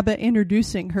from ABBA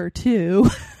introducing her too.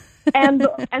 and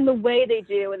the way they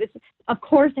do it. Of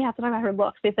course, they have to talk about her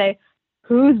looks. They say,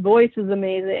 whose voice is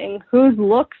amazing, whose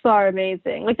looks are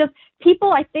amazing. Like, just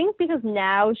people, I think, because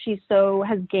now she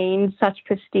has gained such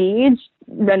prestige,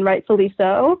 and rightfully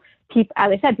so. People,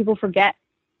 as I said, people forget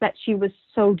that she was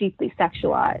so deeply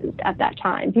sexualized at that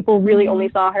time. People really only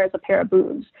saw her as a pair of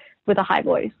boobs with a high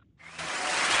voice.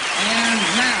 And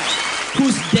now,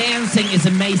 whose dancing is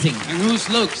amazing? And whose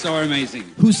looks are amazing?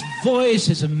 Whose voice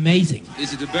is amazing?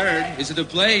 Is it a bird? Is it a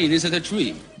plane? Is it a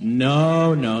tree?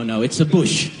 No, it's a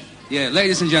bush. Yeah,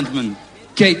 ladies and gentlemen,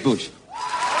 Kate Bush.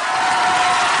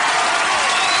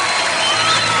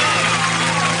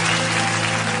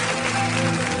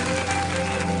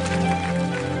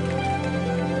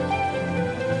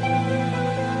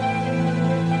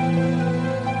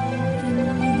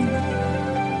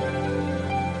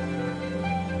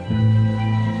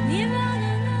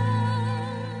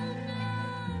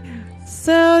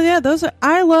 So yeah, those are,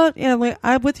 I love,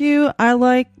 I'm with you.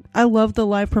 I love the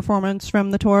live performance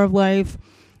from the Tour of Life.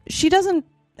 She doesn't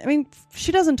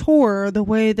tour the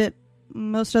way that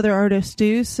most other artists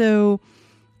do. So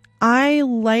I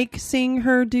like seeing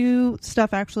her do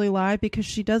stuff actually live because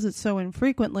she does it so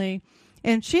infrequently.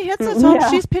 And she hits it song.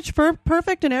 She's pitch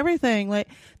perfect and everything. Like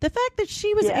the fact that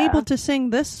she was able to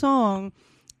sing this song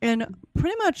and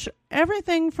pretty much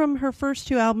everything from her first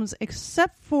two albums,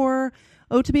 except for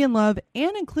 "Oh to Be in Love,"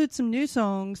 and include some new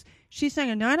songs. She sang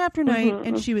a Night After Night,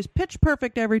 and she was pitch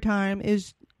perfect every time.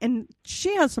 And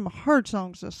she has some hard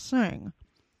songs to sing.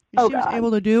 And she was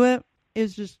able to do it.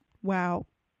 Is just wow,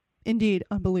 indeed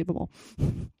unbelievable.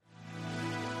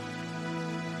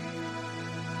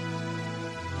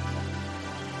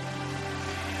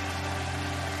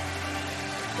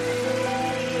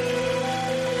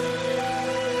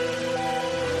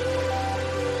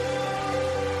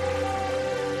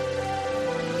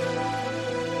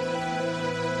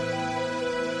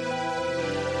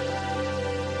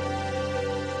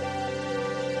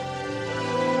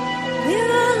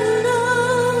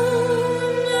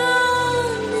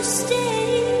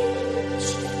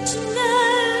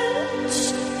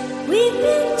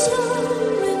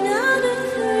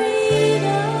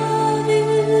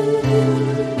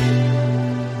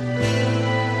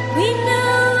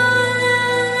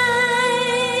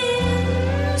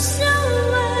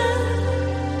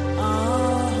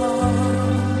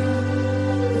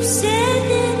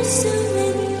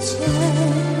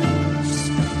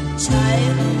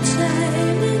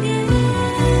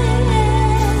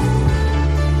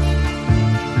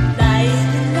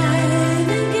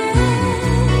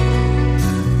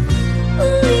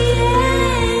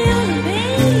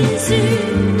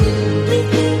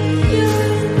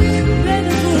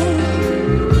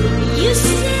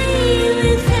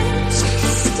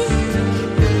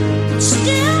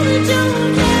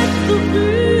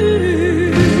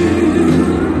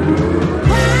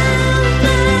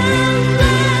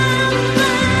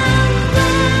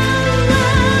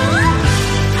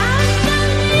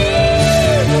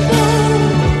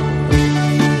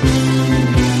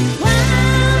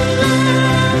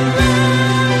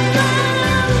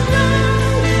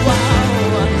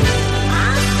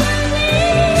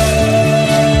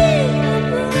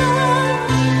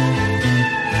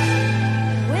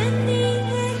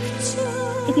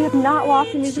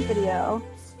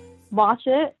 Watch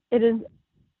it. It is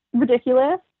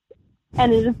ridiculous,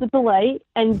 and it is a delight.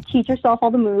 And teach yourself all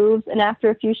the moves. And after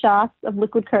a few shots of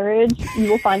liquid courage,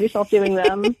 you will find yourself doing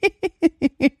them.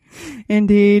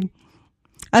 Indeed,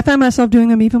 I find myself doing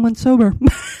them even when sober.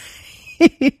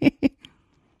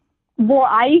 Well,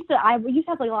 I used to have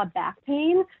like a lot of back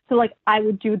pain, so like I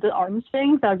would do the arm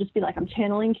swings. I would just be like, I'm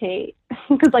channeling Kate,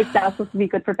 because like that's supposed to be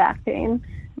good for back pain.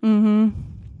 Mm-hmm.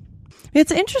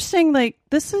 It's interesting. Like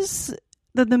this is.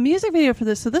 The music video for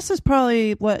this, so this is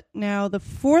probably the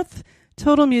fourth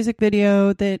total music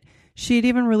video that she'd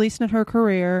even released in her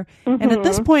career. And at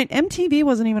this point, MTV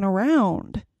wasn't even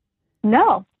around.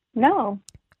 No.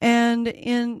 And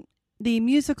in the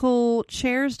musical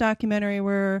Chairs documentary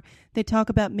where they talk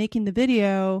about making the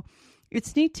video,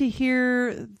 it's neat to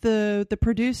hear the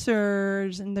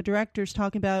producers and the directors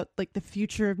talking about like the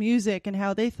future of music and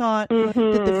how they thought that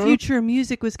the future of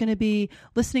music was going to be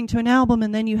listening to an album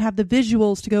and then you have the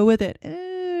visuals to go with it. It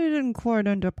didn't quite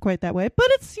end up quite that way, but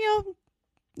it's an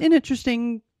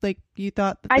interesting, like you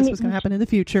thought that this was going to happen in the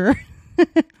future.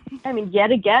 I mean,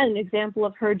 yet again, an example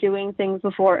of her doing things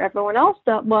before everyone else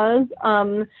was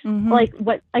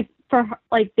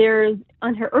there's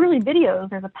on her early videos,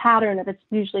 there's a pattern of it's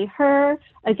usually her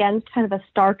against kind of a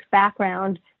stark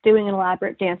background doing an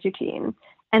elaborate dance routine.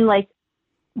 And like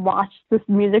watch this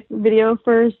music video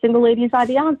for Single Ladies by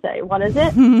Beyonce. What is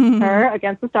it? Her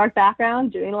against the stark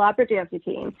background doing an elaborate dance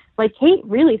routine. Like, Kate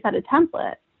really set a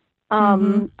template.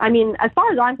 I mean, as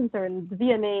far as I'm concerned, the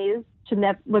VMAs should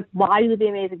never. Like, why do the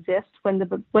VMAs exist when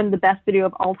the best video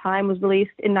of all time was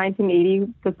released in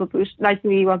 1980 with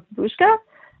 1981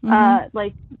 Babushka?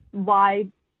 Like, why?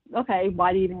 Okay,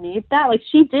 why do you even need that? Like,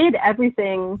 she did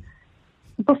everything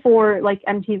before, like,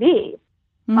 MTV.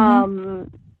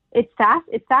 It's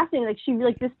fascinating. Like, she,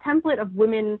 like, this template of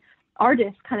women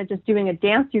artists kind of just doing a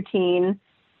dance routine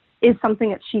is something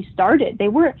that she started. They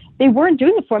weren't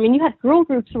doing it for. I mean, you had girl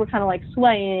groups who were kind of like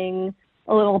swaying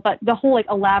a little, but the whole like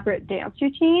elaborate dance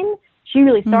routine, she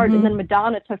really started. And then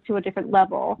Madonna took to a different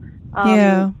level.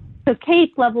 Because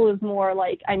Kate's level is more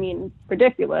like, I mean,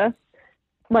 ridiculous,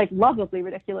 like lovably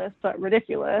ridiculous, but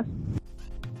ridiculous.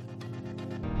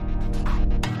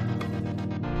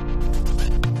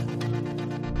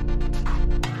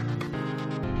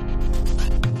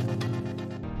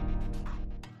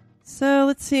 So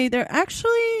let's see. There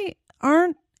actually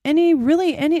aren't any.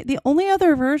 The only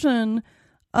other version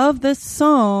of this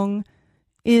song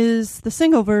is the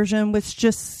single version, which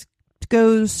just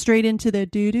goes straight into the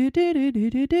do do do do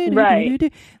do do do do do.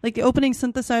 Like the opening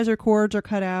synthesizer chords are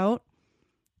cut out.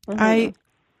 I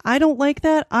don't like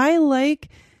that. I like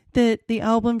that the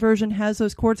album version has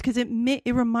those chords because it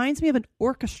reminds me of an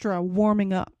orchestra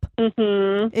warming up.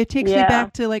 It takes me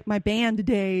back to like my band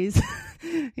days.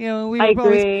 You know, we were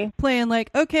always playing like,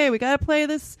 okay, we got to play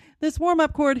this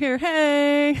warm-up chord here.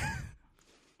 Hey.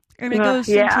 And it goes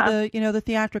into the, you know, the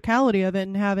theatricality of it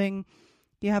and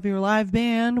you have your live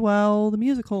band while the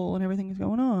musical and everything is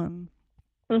going on.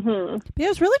 But yeah,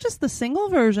 it's really just the single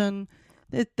version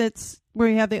that's where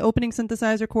you have the opening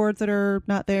synthesizer chords that are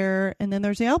not there. And then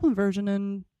there's the album version.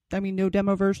 And I mean, no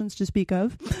demo versions to speak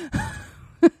of.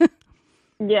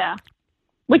 Yeah.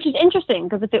 Which is interesting,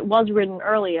 because if it was written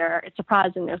earlier, it's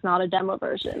surprising there's not a demo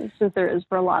version, since there is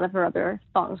for a lot of her other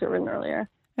songs that were written earlier.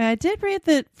 I did read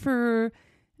that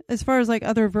as far as like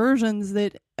other versions,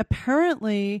 that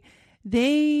apparently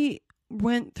they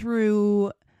went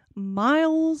through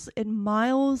miles and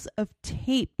miles of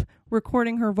tape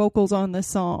recording her vocals on this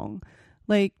song.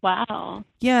 Like, wow.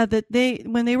 Yeah, that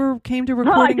when they came to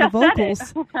recording the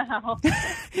vocals, wow.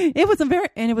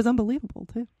 it was unbelievable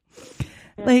too.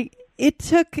 Yeah. Like, it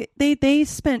took, they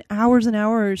spent hours and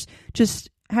hours just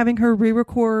having her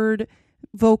re-record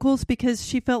vocals because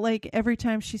she felt like every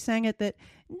time she sang it that,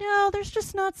 no, there's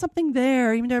just not something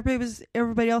there. Even though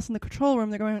everybody else in the control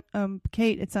room, they're going,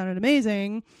 Kate, it sounded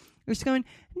amazing. They're just going,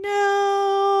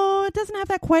 no, it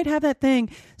doesn't quite have that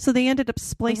thing. So they ended up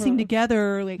splicing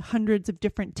together like hundreds of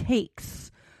different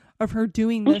takes of her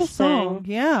doing this song.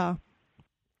 Yeah.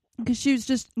 Because she was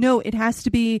just, no, it has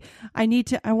to be, I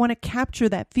want to capture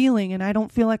that feeling, and I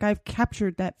don't feel like I've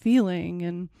captured that feeling.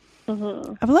 And I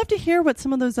would love to hear what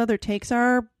some of those other takes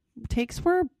were,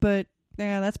 but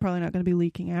yeah, that's probably not going to be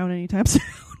leaking out anytime soon.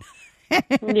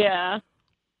 Yeah.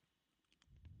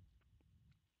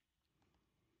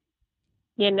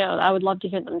 Yeah, no, I would love to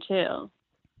hear them too.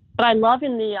 But I love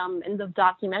in the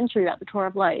documentary about the Tour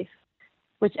of Life,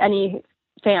 which any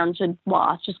fan should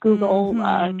watch. Just Google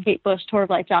Kate Bush Tour of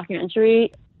Life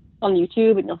documentary on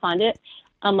YouTube and you'll find it.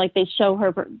 Like, they show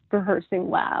her rehearsing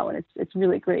WoW, and it's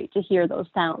really great to hear those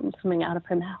sounds coming out of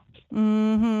her mouth.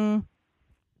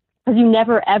 Because you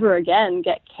never ever again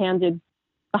get candid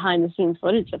behind the scenes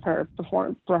footage of her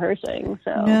rehearsing.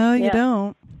 So no, you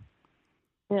don't.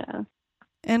 Yeah.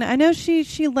 And I know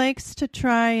she likes to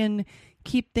try and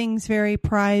keep things very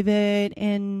private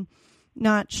and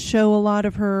not show a lot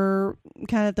of her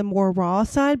kind of the more raw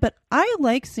side, but I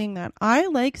like seeing that. I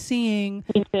like seeing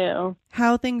Me too.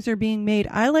 How things are being made.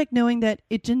 I like knowing that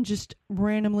it didn't just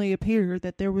randomly appear,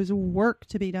 that there was work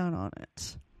to be done on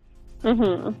it.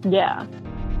 Yeah.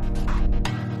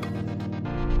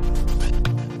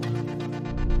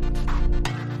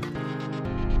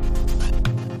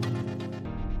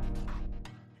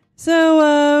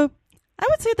 So, I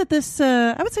would say that this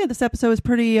episode is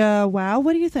pretty wow.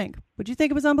 What do you think? Would you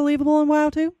think it was unbelievable and wow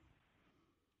too?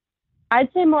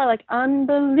 I'd say more like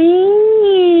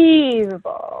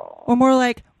unbelievable. Or more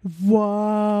like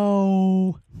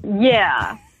wow.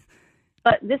 Yeah.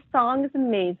 But this song is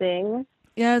amazing.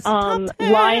 Yes.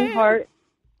 Lionheart.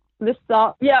 This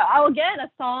song, again, a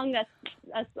song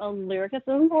that's a lyric that's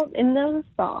in the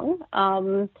song.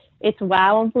 It's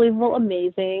wow, unbelievable,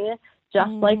 amazing.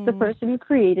 Just like the person who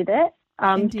created it.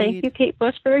 Thank you, Kate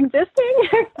Bush, for existing.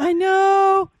 I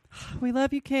know. We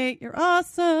love you, Kate. You're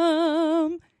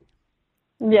awesome.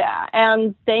 Yeah,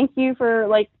 and thank you for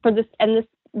this. And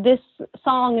this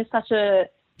song is such a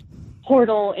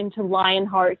portal into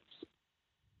Lionheart's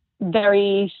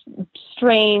very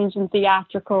strange and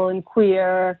theatrical and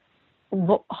queer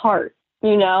heart,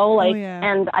 you know, like,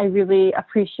 and I really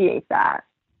appreciate that.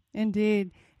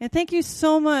 Indeed. And thank you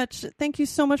so much. Thank you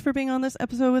so much for being on this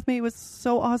episode with me. It was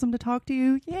so awesome to talk to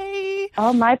you. Yay.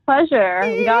 Oh, my pleasure.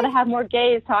 Yay. We got to have more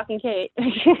gays talking Kate.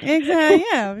 Exactly.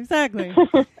 Yeah, exactly.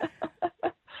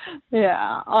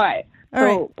 Yeah. All right. All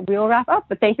right. We'll wrap up,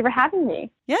 but thank you for having me.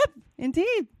 Yep,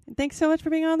 indeed. Thanks so much for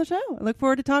being on the show. I look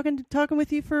forward to talking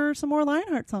with you for some more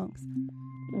Lionheart songs.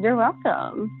 You're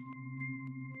welcome.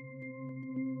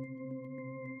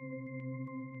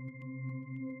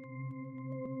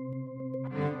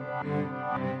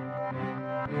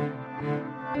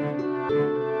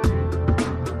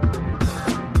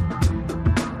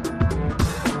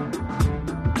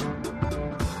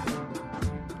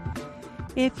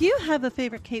 If you have a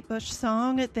favorite Kate Bush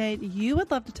song that you would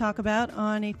love to talk about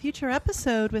on a future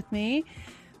episode with me,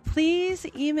 please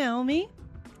email me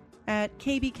at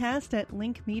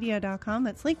kbcast@linkmedia.com.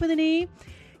 That's Link with an E.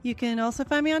 You can also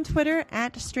find me on Twitter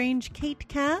at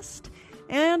StrangeKateCast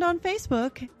and on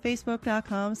Facebook,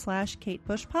 facebook.com/Kate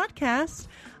Bush Podcast.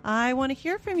 I want to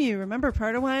hear from you. Remember,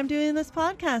 part of why I'm doing this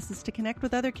podcast is to connect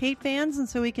with other Kate fans and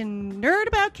so we can nerd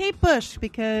about Kate Bush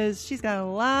because she's got a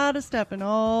lot of stuff in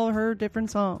all her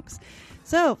different songs.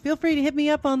 So feel free to hit me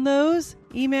up on those,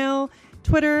 email,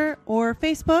 Twitter, or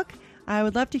Facebook. I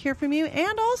would love to hear from you.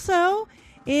 And also,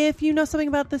 if you know something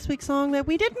about this week's song that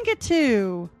we didn't get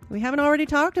to, we haven't already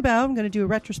talked about, I'm going to do a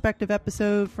retrospective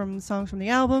episode from songs from the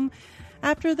album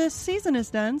after this season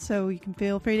is done, so you can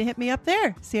feel free to hit me up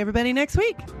there. See everybody next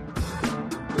week.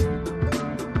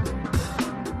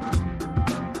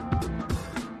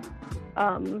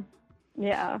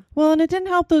 Yeah. Well, and it didn't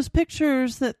help those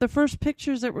pictures, that the first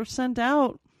pictures that were sent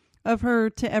out of her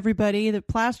to everybody that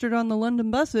plastered on the London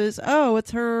buses. Oh,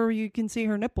 it's her. You can see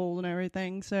her nipples and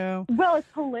everything. So. Well, it's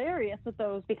hilarious with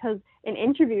those because in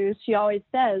interviews she always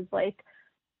says, like,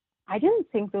 I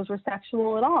didn't think those were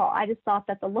sexual at all. I just thought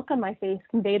that the look on my face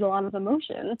conveyed a lot of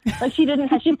emotion. Like she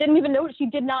didn't even notice. She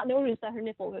did not notice that her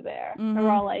nipples were there. Mm-hmm. And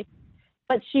we're all like,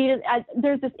 but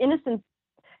there's this innocence.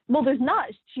 Well, there's not.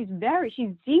 She's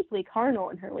deeply carnal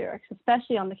in her lyrics,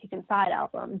 especially on the Kick Inside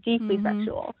album. Deeply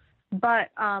sexual. But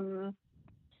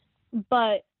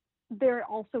there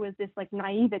also is this like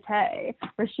naivete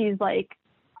where she's like,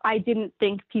 I didn't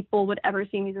think people would ever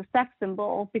see me as a sex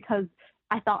symbol because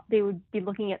I thought they would be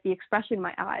looking at the expression in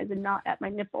my eyes and not at my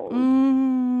nipples.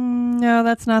 No,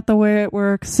 that's not the way it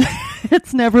works.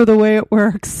 It's never the way it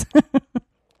works.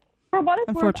 For what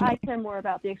it's worth, I care more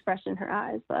about the expression in her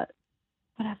eyes, but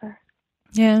whatever.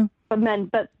 Yeah. But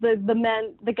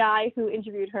the guy who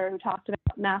interviewed her, who talked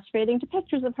about masturbating to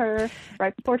pictures of her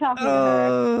right before talking to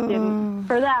her,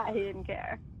 he didn't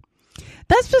care.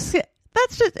 That's just.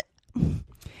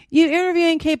 You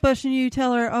interviewing Kate Bush and you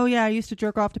tell her, oh yeah, I used to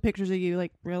jerk off to pictures of you.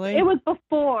 Like, really? It was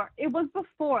before.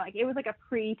 Like, it was like a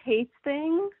pre-tape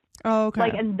thing. Oh, okay.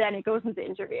 Like, and then it goes into the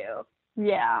interview.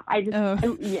 Yeah.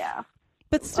 Yeah.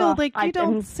 But still, you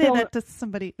don't say that to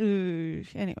somebody. Ooh.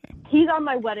 Anyway. He's on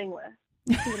my wedding list.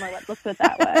 Let's put it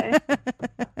that way.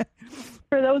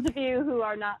 For those of you who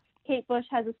are not, Kate Bush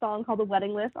has a song called The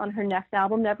Wedding List on her next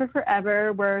album, Never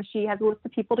Forever, where she has a list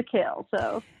of people to kill.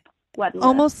 So...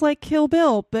 almost like Kill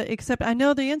Bill, but except I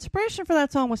know the inspiration for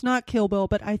that song was not Kill Bill,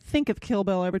 but I think of Kill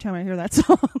Bill every time I hear that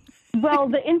song. Well,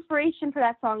 the inspiration for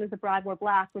that song is The Bride Wore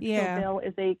Black, which Kill Bill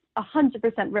is a 100%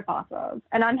 ripoff of.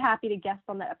 And I'm happy to guest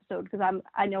on that episode because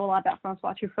I know a lot about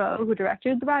Francois Truffaut, who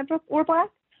directed The Bride Wore Black.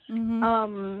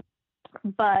 Mm-hmm.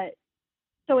 But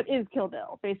so it is Kill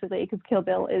Bill basically because Kill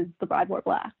Bill is The Bride Wore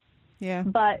Black. Yeah.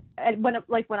 But when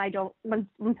someone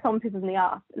pisses me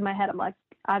off in my head, I'm like,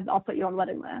 I'll put you on the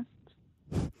wedding list.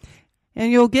 And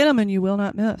you'll get them and you will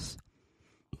not miss.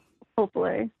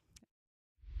 Hopefully.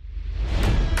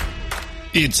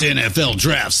 It's NFL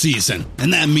draft season,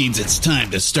 and that means it's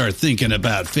time to start thinking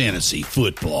about fantasy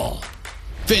football.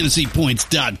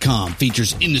 FantasyPoints.com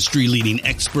features industry-leading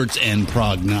experts and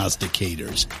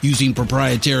prognosticators using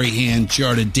proprietary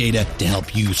hand-charted data to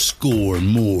help you score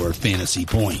more fantasy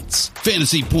points.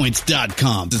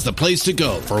 FantasyPoints.com is the place to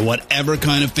go for whatever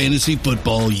kind of fantasy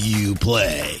football you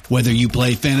play. Whether you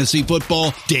play fantasy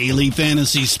football, daily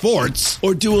fantasy sports,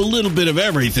 or do a little bit of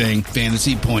everything,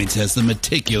 Fantasy Points has the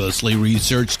meticulously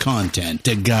researched content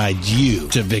to guide you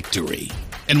to victory.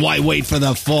 And why wait for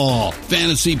the fall?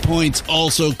 Fantasy Points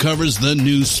also covers the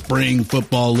new spring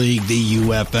football league, the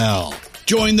UFL.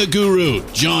 Join the guru,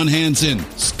 John Hansen,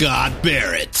 Scott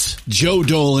Barrett, Joe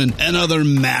Dolan, and other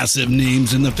massive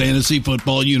names in the fantasy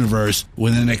football universe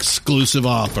with an exclusive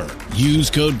offer. Use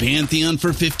code Pantheon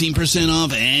for 15%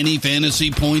 off any Fantasy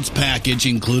Points package,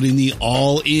 including the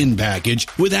all-in package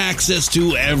with access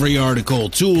to every article,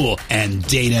 tool, and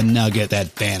data nugget that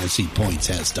Fantasy Points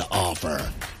has to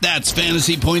offer. That's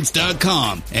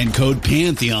fantasypoints.com and code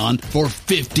Pantheon for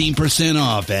 15%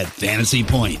 off at Fantasy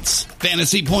Points.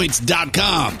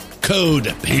 Fantasypoints.com,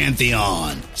 code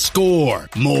Pantheon. Score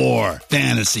more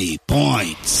fantasy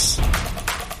points.